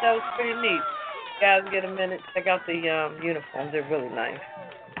 I thought that was pretty neat. You guys get a minute, check out the uniforms. They're really nice.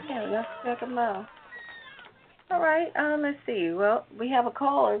 Yeah, let's check them out. All right. Let's see. Well, we have a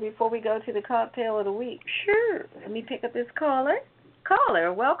caller before we go to the cocktail of the week. Sure. Let me pick up this caller.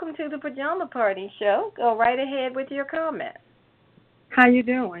 Caller, welcome to the Pajama Party Show. Go right ahead with your comment. How you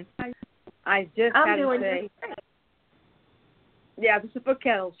doing? I just I'm had to doing say. great. Yeah, this is for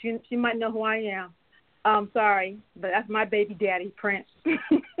Kettle. She might know who I am. Sorry, but that's my baby daddy, Prince.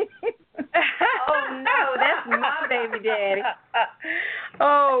 Oh, no, that's my baby daddy.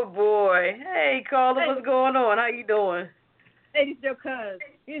 Oh, boy. Hey, caller, what's going on? How you doing? Hey, it's your cousin.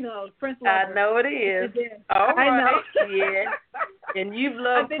 You know, Prince lover. lover. I know it is. All I right. know. Yeah. And you've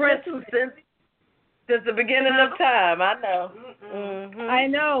loved Prince since the beginning of time. I know. I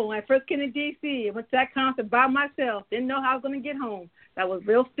know. When I first came to D.C., I went to that concert by myself. Didn't know how I was going to get home. That was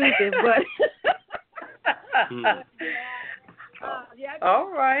real stupid, but... yeah, all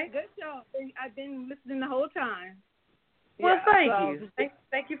right. Good job. I've been listening the whole time. Well, yeah, thank so, you.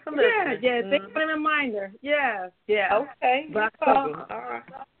 Thank you for listening. Yeah, thanks for the reminder. Yeah. Okay. But, all right.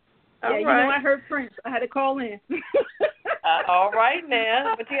 Yeah, you know, I heard Prince. I had to call in. All right,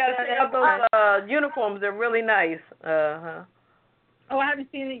 now. But you got to check out those uniforms. They're really nice. Uh-huh. Oh, I haven't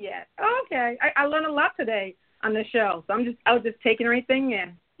seen it yet. Okay. I learned a lot today on the show, so I was just taking everything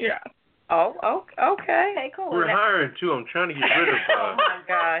in. Yeah. Oh, okay. Hey, cool. We're hiring, too. I'm trying to get rid of... Oh, my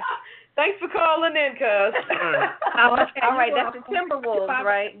gosh. Thanks for calling in, cuz. All right, that's the Timberwolves,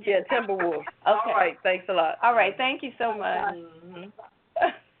 right? Yeah, Timberwolves. Okay. All right, thanks a lot. All right, thank you so much.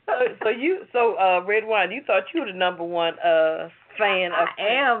 So Red Wine, you thought you were the number one fan of... I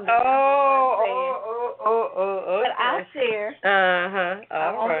am. Okay. But I'll share.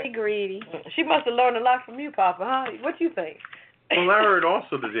 I won't be greedy. She must have learned a lot from you, Papa, huh? What you think? Well, I heard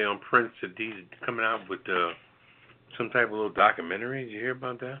also today on Prince that he's coming out with some type of little documentary. Did you hear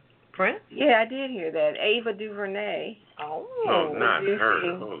about that? Prince? Yeah, I did hear that. Ava DuVernay. Oh. No, not her.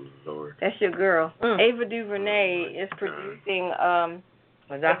 Oh, Lord. That's your girl. Ava DuVernay is producing a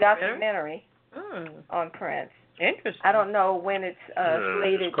documentary on Prince. Interesting. I don't know when it's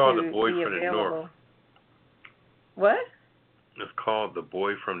slated it's called to The Boy be from available. the North. What? It's called The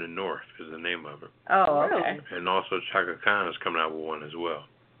Boy from the North is the name of it. Oh, okay. And also Chaka Khan is coming out with one as well.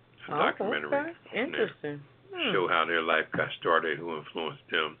 It's a documentary. Okay. Interesting. Show how their life got started, who influenced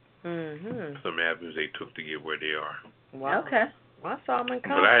them, Mm-hmm. some avenues they took to get where they are. Wow. Okay. Well, I saw them in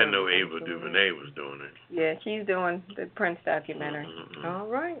But I didn't know Ava DuVernay was doing it. Yeah, she's doing the Prince documentary. All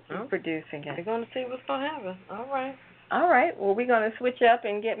right. She's producing it. We're going to see what's going to happen. All right. All right. Well, we're going to switch up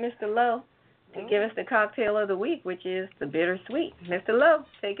and get Mr. Lowe to give us the cocktail of the week, which is the bittersweet. Mr. Lowe,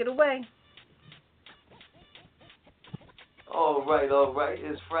 take it away. All right.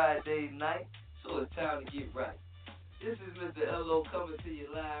 It's Friday night, so it's time to get right. This is Mr. L.O. coming to you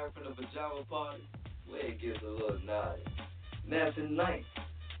live from the Pajama Party, where it gets a little naughty. Now tonight,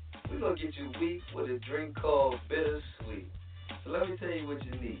 we're going to get you weak with a drink called bittersweet. So let me tell you what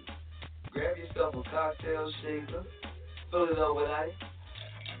you need. Grab yourself a cocktail shaker, fill it up with ice.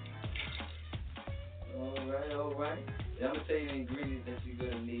 All right. Now I'm going to tell you the ingredients that you're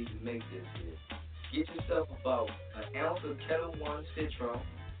going to need to make this here. Get yourself about an ounce of Kettle One citron.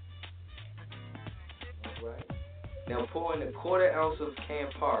 All right. Now pour in a quarter ounce of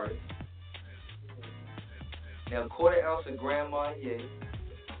Campari. Now a quarter ounce of Grand Marnier.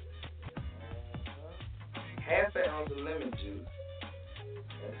 Half an ounce of lemon juice.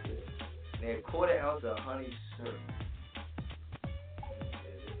 That's it. Now a quarter ounce of honey syrup.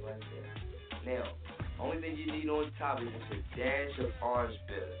 Just like that. Now, only thing you need on top is just a dash of orange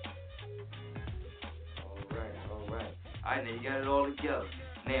bitter. All right. Alright, now you got it all together.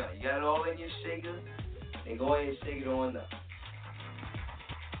 Now, you got it all in your shaker. Then go ahead and shake it on up.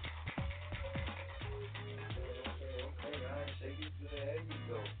 Okay, alright, shake it good. There you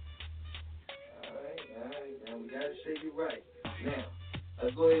go. Alright. Now we gotta shake it right. Now,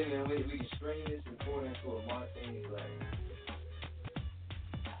 let's go ahead and we can strain this and pour it into a martini glass.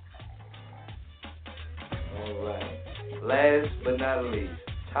 Alright. Last but not least,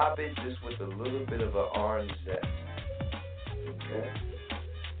 top it just with a little bit of an orange zest. Okay?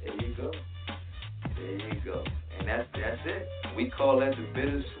 There you go. And that's it. We call that the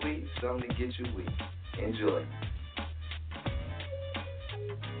bittersweet, something to get you weak. Enjoy.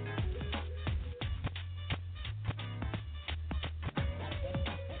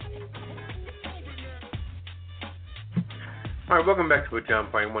 All right, welcome back to Pajama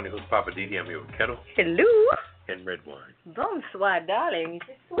Party. I'm who's Papa Didi. I'm here with Kettle. Hello. And red wine. Bonsoir, darling.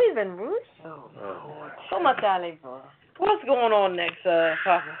 Suivez Rouge. Comment allez-vous? What's going on next,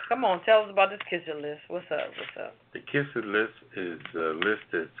 Papa? Come on, tell us about this kisser list. What's up? The kisser list is a list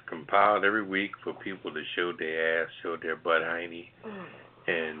that's compiled every week for people to show their ass, show their butt hiney,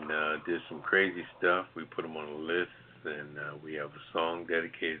 and do some crazy stuff. We put them on a list, and we have a song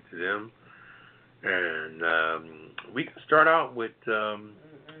dedicated to them. And we can start out with... Don't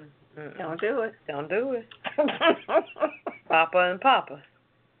do it. Papa and Papa.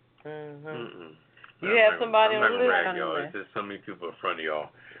 You have somebody on the list? I'm not going to rag y'all. There's just so many people in front of y'all.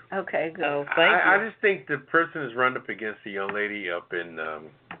 Okay, good. Oh, thank you. I just think the person is run up against a young lady up in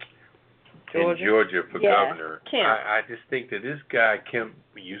Georgia for governor. Kemp. I just think that this guy, Kemp,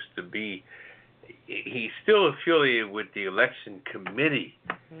 used to be... He's still affiliated with the election committee.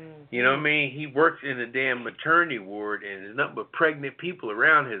 You know what I mean? He works in a damn maternity ward, and there's nothing but pregnant people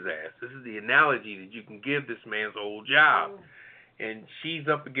around his ass. This is the analogy that you can give this man's old job. And she's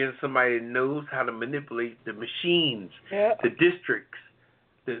up against somebody that knows how to manipulate the machines, the districts,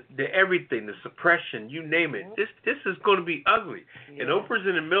 the everything, the suppression, you name it. This is going to be ugly. And Oprah's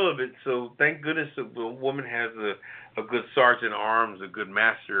in the middle of it, so thank goodness a woman has a good sergeant at arms, a good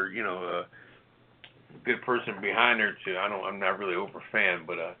master, a good person behind her too. I'm not really Oprah fan,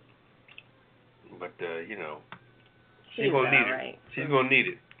 but she's gonna need it. She's gonna need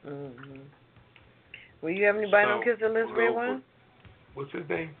it. Will you have anybody on Kiss the List, Red One? What's his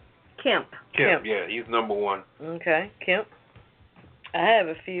name? Kemp. Yeah, he's number one. Okay, Kemp. I have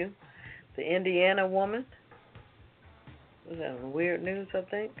a few. The Indiana woman. Was that on Weird News, I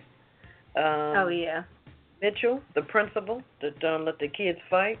think? Mitchell, the principal that don't let the kids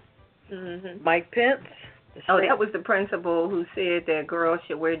fight. Mike Pence. That was the principal who said that girls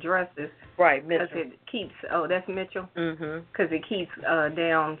should wear dresses. Right, Mitchell. Because it keeps, that's Mitchell? Because it keeps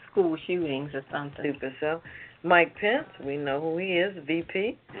down school shootings or something. Super so. Mike Pence, we know who he is,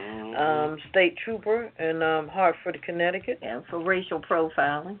 VP. State trooper in Hartford, Connecticut. Yeah, for racial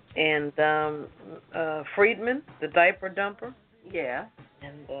profiling. And Friedman, the diaper dumper. Yeah.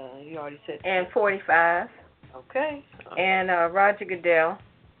 And you already said. And 45. Okay. And Roger Goodell.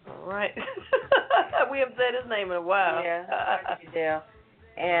 All right. We haven't said his name in a while. Yeah, Roger Goodell.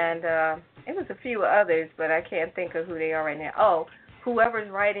 And it was a few others, but I can't think of who they are right now. Oh, whoever's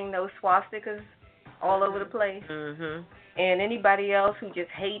writing those swastikas all over the place. And anybody else who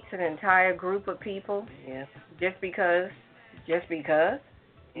just hates an entire group of people. Yeah. Just because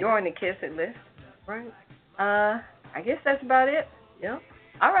you're on the Kiss It list. Right. I guess that's about it. Yeah.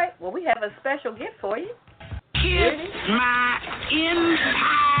 All right. Well, we have a special gift for you. Kiss my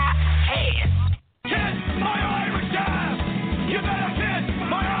entire ass. Kiss my Irish ass. You better kiss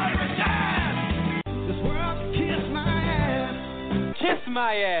my Irish ass. This world can kiss my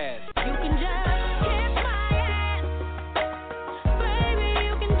my ass. You can just kiss my ass. Baby,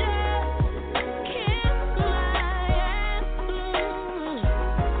 you can just kiss my ass.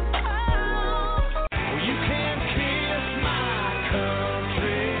 Well, you can kiss my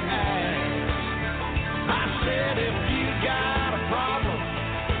country ass. I said if you got a problem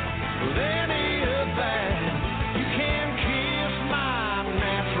with any of that, you can kiss my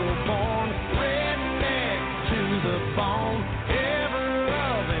natural born redneck to the bone,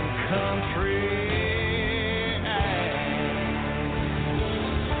 ever-loving country ass.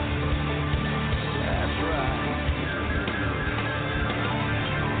 That's right.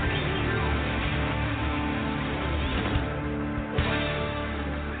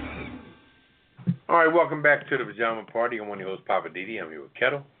 All right, welcome back to the Pajama Party. I'm one of your hosts, Papa Didi. I'm here with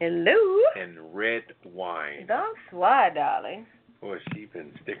Kettle Hello. and Red Wine. Don't swat, darling. Boy, she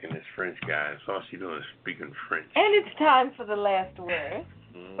been sticking this French guy. That's all she doing is speaking French. And it's time for the last word.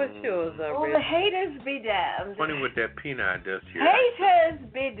 What's yours, Oh, Red? the haters be damned. Funny what that peanut does to you. Haters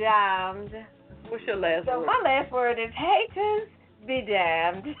be damned. What's your last So word? my last word is haters be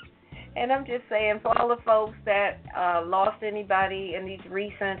damned. And I'm just saying for all the folks that lost anybody in these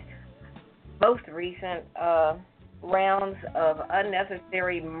most recent rounds of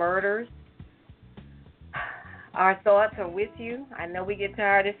unnecessary murders, our thoughts are with you. I know we get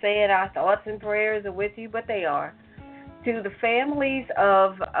tired of saying our thoughts and prayers are with you, but they are. To the families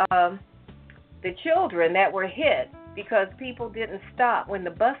of the children that were hit because people didn't stop when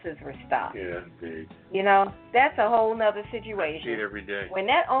the buses were stopped. Yeah, that's big. You know, that's a whole nother I see situation. it every day. When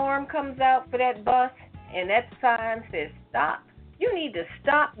that arm comes out for that bus and that sign says stop, you need to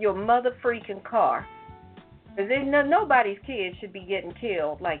stop your mother freaking car. Because nobody's kids should be getting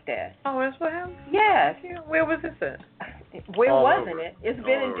killed like that. Oh, that's what happened? Yes. Where was this at? Where All wasn't over. it? It's All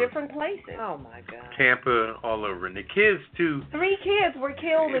been in over. different places. Oh, my God. Tampa, all over. And the kids, too. 3 kids were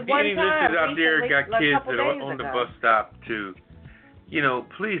killed at If one any time listeners out there recently, got like a kids couple that are days on the ago. bus stop, too, you know,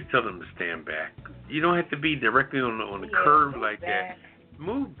 please tell them to stand back. You don't have to be directly on the curb like that.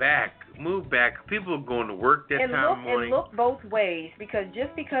 Move back. Move back. People are going to work that And time look, of morning. and look both ways, because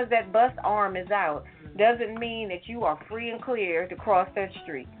just because that bus arm is out doesn't mean that you are free and clear to cross that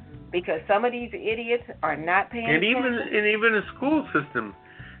street. Because some of these idiots are not paying And attention. even the school system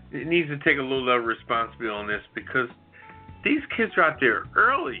it needs to take a little level of responsibility on this, because these kids are out there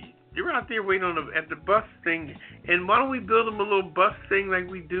early. They're out there waiting at the bus thing. And why don't we build them a little bus thing like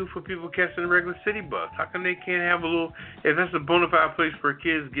we do for people catching a regular city bus? How come they can't have a little? If that's a bona fide place for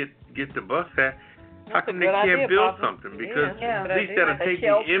kids get the bus at, how come they can't build something? Because at least that'll take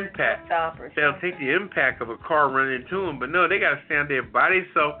the impact. That'll take the impact of a car running into them. But no, they got to stand there by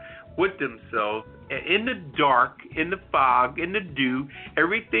themselves, with themselves, in the dark, in the fog, in the dew,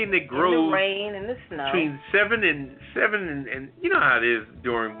 everything that grows. In the rain and the snow. Between 7 and you know how it is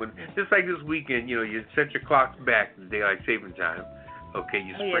during when just like this weekend, you know, you set your clocks back to daylight saving time. Okay,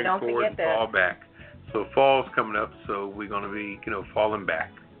 you spring forward and fall back. So fall's coming up, so we're gonna be, you know, falling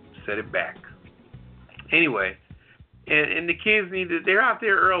back. Set it back. Anyway, and the kids they're out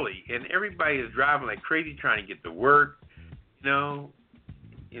there early, and everybody is driving like crazy trying to get to work.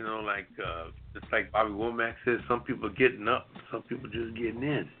 You know, like just like Bobby Womack says, some people are getting up, some people just getting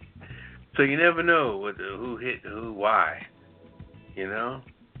in. So you never know who hit who, why. You know.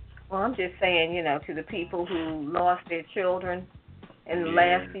 Well, I'm just saying, you know, to the people who lost their children in the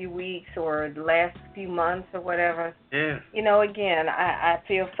last few weeks or the last few months or whatever. Yeah. You know, again, I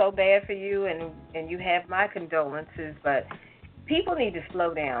feel so bad for you, and you have my condolences, but people need to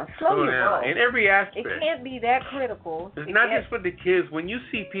slow down. Slow your roll. In every aspect. It can't be that critical. It's not just with the kids. When you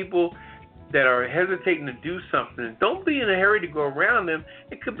see people that are hesitating to do something, don't be in a hurry to go around them.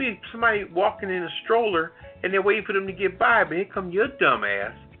 It could be somebody walking in a stroller and they're waiting for them to get by, but here come your dumb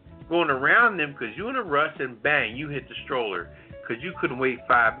ass going around them because you're in a rush, and bang, you hit the stroller because you couldn't wait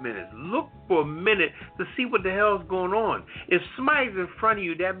 5 minutes. Look for a minute to see what the hell's going on. If somebody's in front of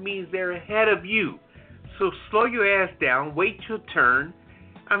you, that means they're ahead of you. So slow your ass down, wait your turn.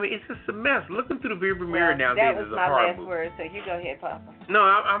 I mean, it's just a mess. Looking through the rearview mirror nowadays is a hard move. That was my last word, so you go ahead, Papa. No,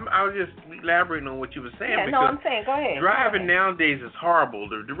 I was just elaborating on what you were saying. Yeah, because I'm saying, go ahead. Driving nowadays is horrible.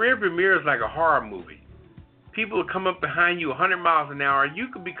 The rearview mirror is like a horror movie. People will come up behind you 100 miles an hour. You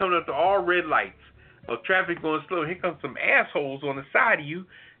could be coming up to all red lights of traffic going slow. Here comes some assholes on the side of you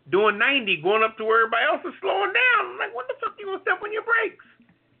doing 90, going up to where everybody else is slowing down. I'm like, what the fuck you going to step on your brakes?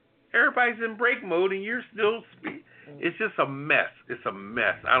 Everybody's in brake mode and you're still speeding. It's just a mess. It's a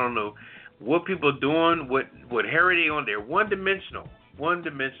mess. I don't know what people are doing, what hair are they on there. One-dimensional.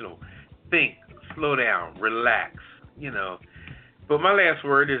 Think, slow down, relax, you know. But my last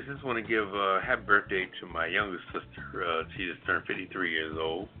word is just want to give happy birthday to my youngest sister. She just turned 53 years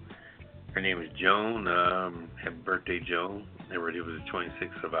old. Her name is Joan. Happy birthday, Joan. Her birthday was the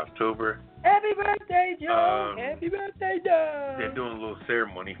 26th of October. Happy birthday, Joan. Happy birthday, Joan. They're doing a little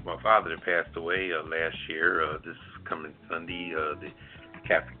ceremony for my father that passed away last year. This coming Sunday, the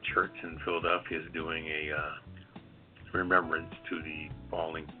Catholic Church in Philadelphia is doing a remembrance to the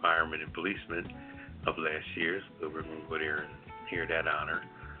fallen firemen and policemen of last year. So we're going to go there and hear that honor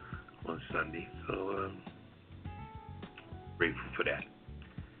on Sunday. So grateful for that.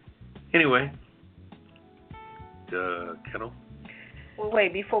 Anyway, Kettle. Well,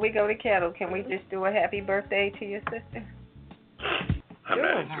 wait, before we go to Kettle, can we just do a happy birthday to your sister? I'm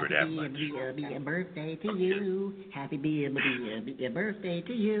not into her that much. Happy birthday to you. Happy birthday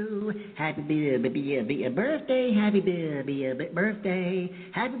to you. Happy birthday. Happy birthday.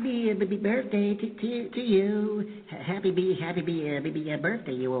 Happy birthday to you. Happy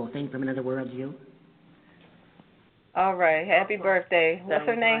birthday, you old thing from another world, you. All right, happy birthday. What's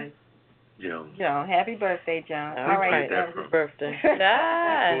her name? Nice. Joan. Joan. Happy birthday, Joan. All right. Happy birthday.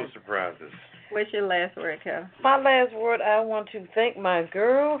 Nice. Full surprises. What's your last word, Kelly? My last word, I want to thank my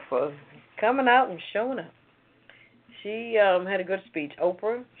girl for coming out and showing up. She had a good speech.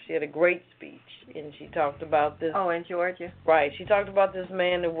 Oprah, she had a great speech, and she talked about this. Oh, in Georgia? Right. She talked about this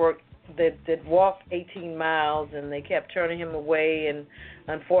man that walked 18 miles, and they kept turning him away, and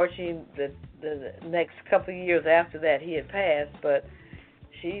unfortunately, the next couple of years after that, he had passed, but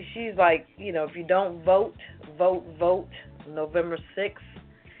she's like, if you don't vote November 6th,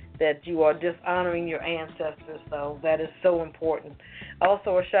 that you are dishonoring your ancestors. So that is so important.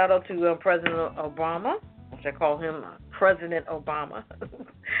 Also, a shout out to President Obama, which I call him President Obama.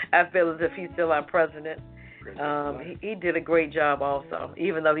 I feel as if he's still our president. He did a great job also,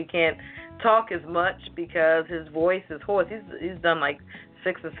 even though he can't talk as much because his voice is hoarse. He's done like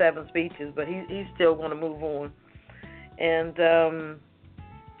 6 or 7 speeches, but he's still going to move on. And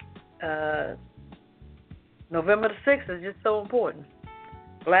November the 6th is just so important.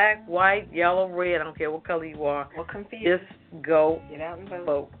 Black, white, yellow, red, I don't care what color you are. Well, confused. Just go Get out and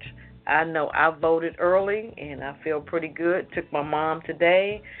vote. I know I voted early, and I feel pretty good. Took my mom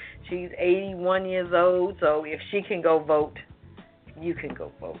today. She's 81 years old, so if she can go vote, you can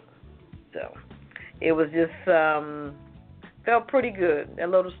go vote. So it was just, felt pretty good.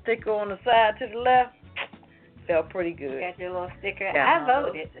 That little sticker on the side to the left felt pretty good. Got your little sticker. Yeah, I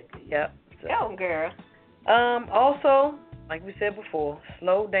voted. Yep. So. Go, girl. Also, like we said before,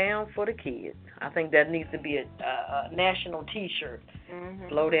 slow down for the kids. I think that needs to be a national T-shirt. Mm-hmm.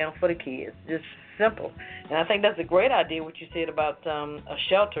 Slow down for the kids. Just simple. And I think that's a great idea, what you said about a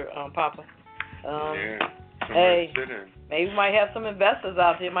shelter, Papa. Hey, maybe we might have some investors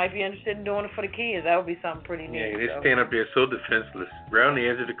out there might be interested in doing it for the kids. That would be something pretty neat. Yeah, they stand up there so defenseless, around the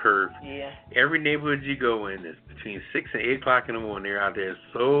edge of the curve. Yeah. Every neighborhood you go in is between 6 and 8 o'clock in the morning. They're out there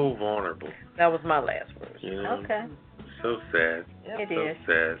so vulnerable. That was my last word. Okay. So sad. It so is.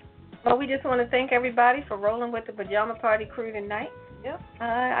 sad. Well, we just want to thank everybody for rolling with the Pajama Party crew tonight. Yep.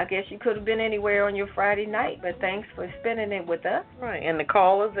 I guess you could have been anywhere on your Friday night, but thanks for spending it with us. Right. And the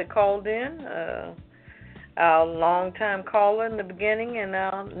callers that called in, our long-time caller in the beginning and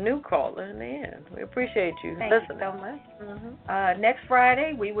our new caller in the end. We appreciate you listening. Thank you so much. Mm-hmm. Next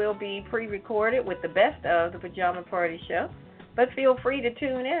Friday, we will be pre-recorded with the best of the Pajama Party show. But feel free to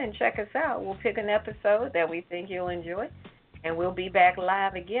tune in and check us out. We'll pick an episode that we think you'll enjoy, and we'll be back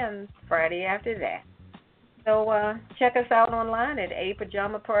live again Friday after that. So check us out online at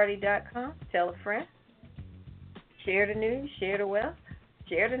apajamaparty.com. Tell a friend. Share the news, share the wealth,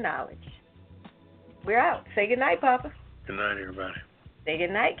 share the knowledge. We're out. Say good night, Papa. Good night, everybody. Say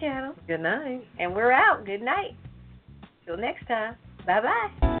good night, Cattle. Good night. And we're out. Good night. Till next time.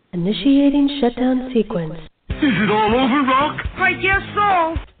 Bye-bye. Initiating shutdown sequence. Is it all over, Rock? I guess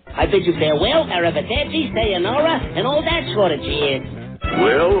so. I bid you farewell, arrivederci, sayonara, and all that sort of jazz.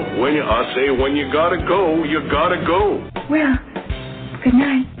 Well, I say when you gotta go, you gotta go. Well, good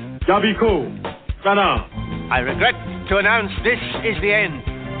night. Yabiko. Sana. I regret to announce this is the end.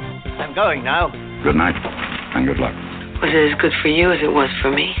 I'm going now. Good night, and good luck. Was it as good for you as it was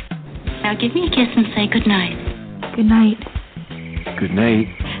for me? Now give me a kiss and say good night. Good night. Good night.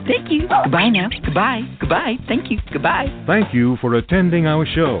 Thank you. Goodbye now. Goodbye. Goodbye. Thank you. Goodbye. Thank you for attending our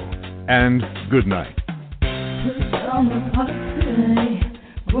show, and good night. Pajama Party,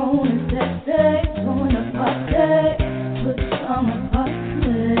 grown and sexy.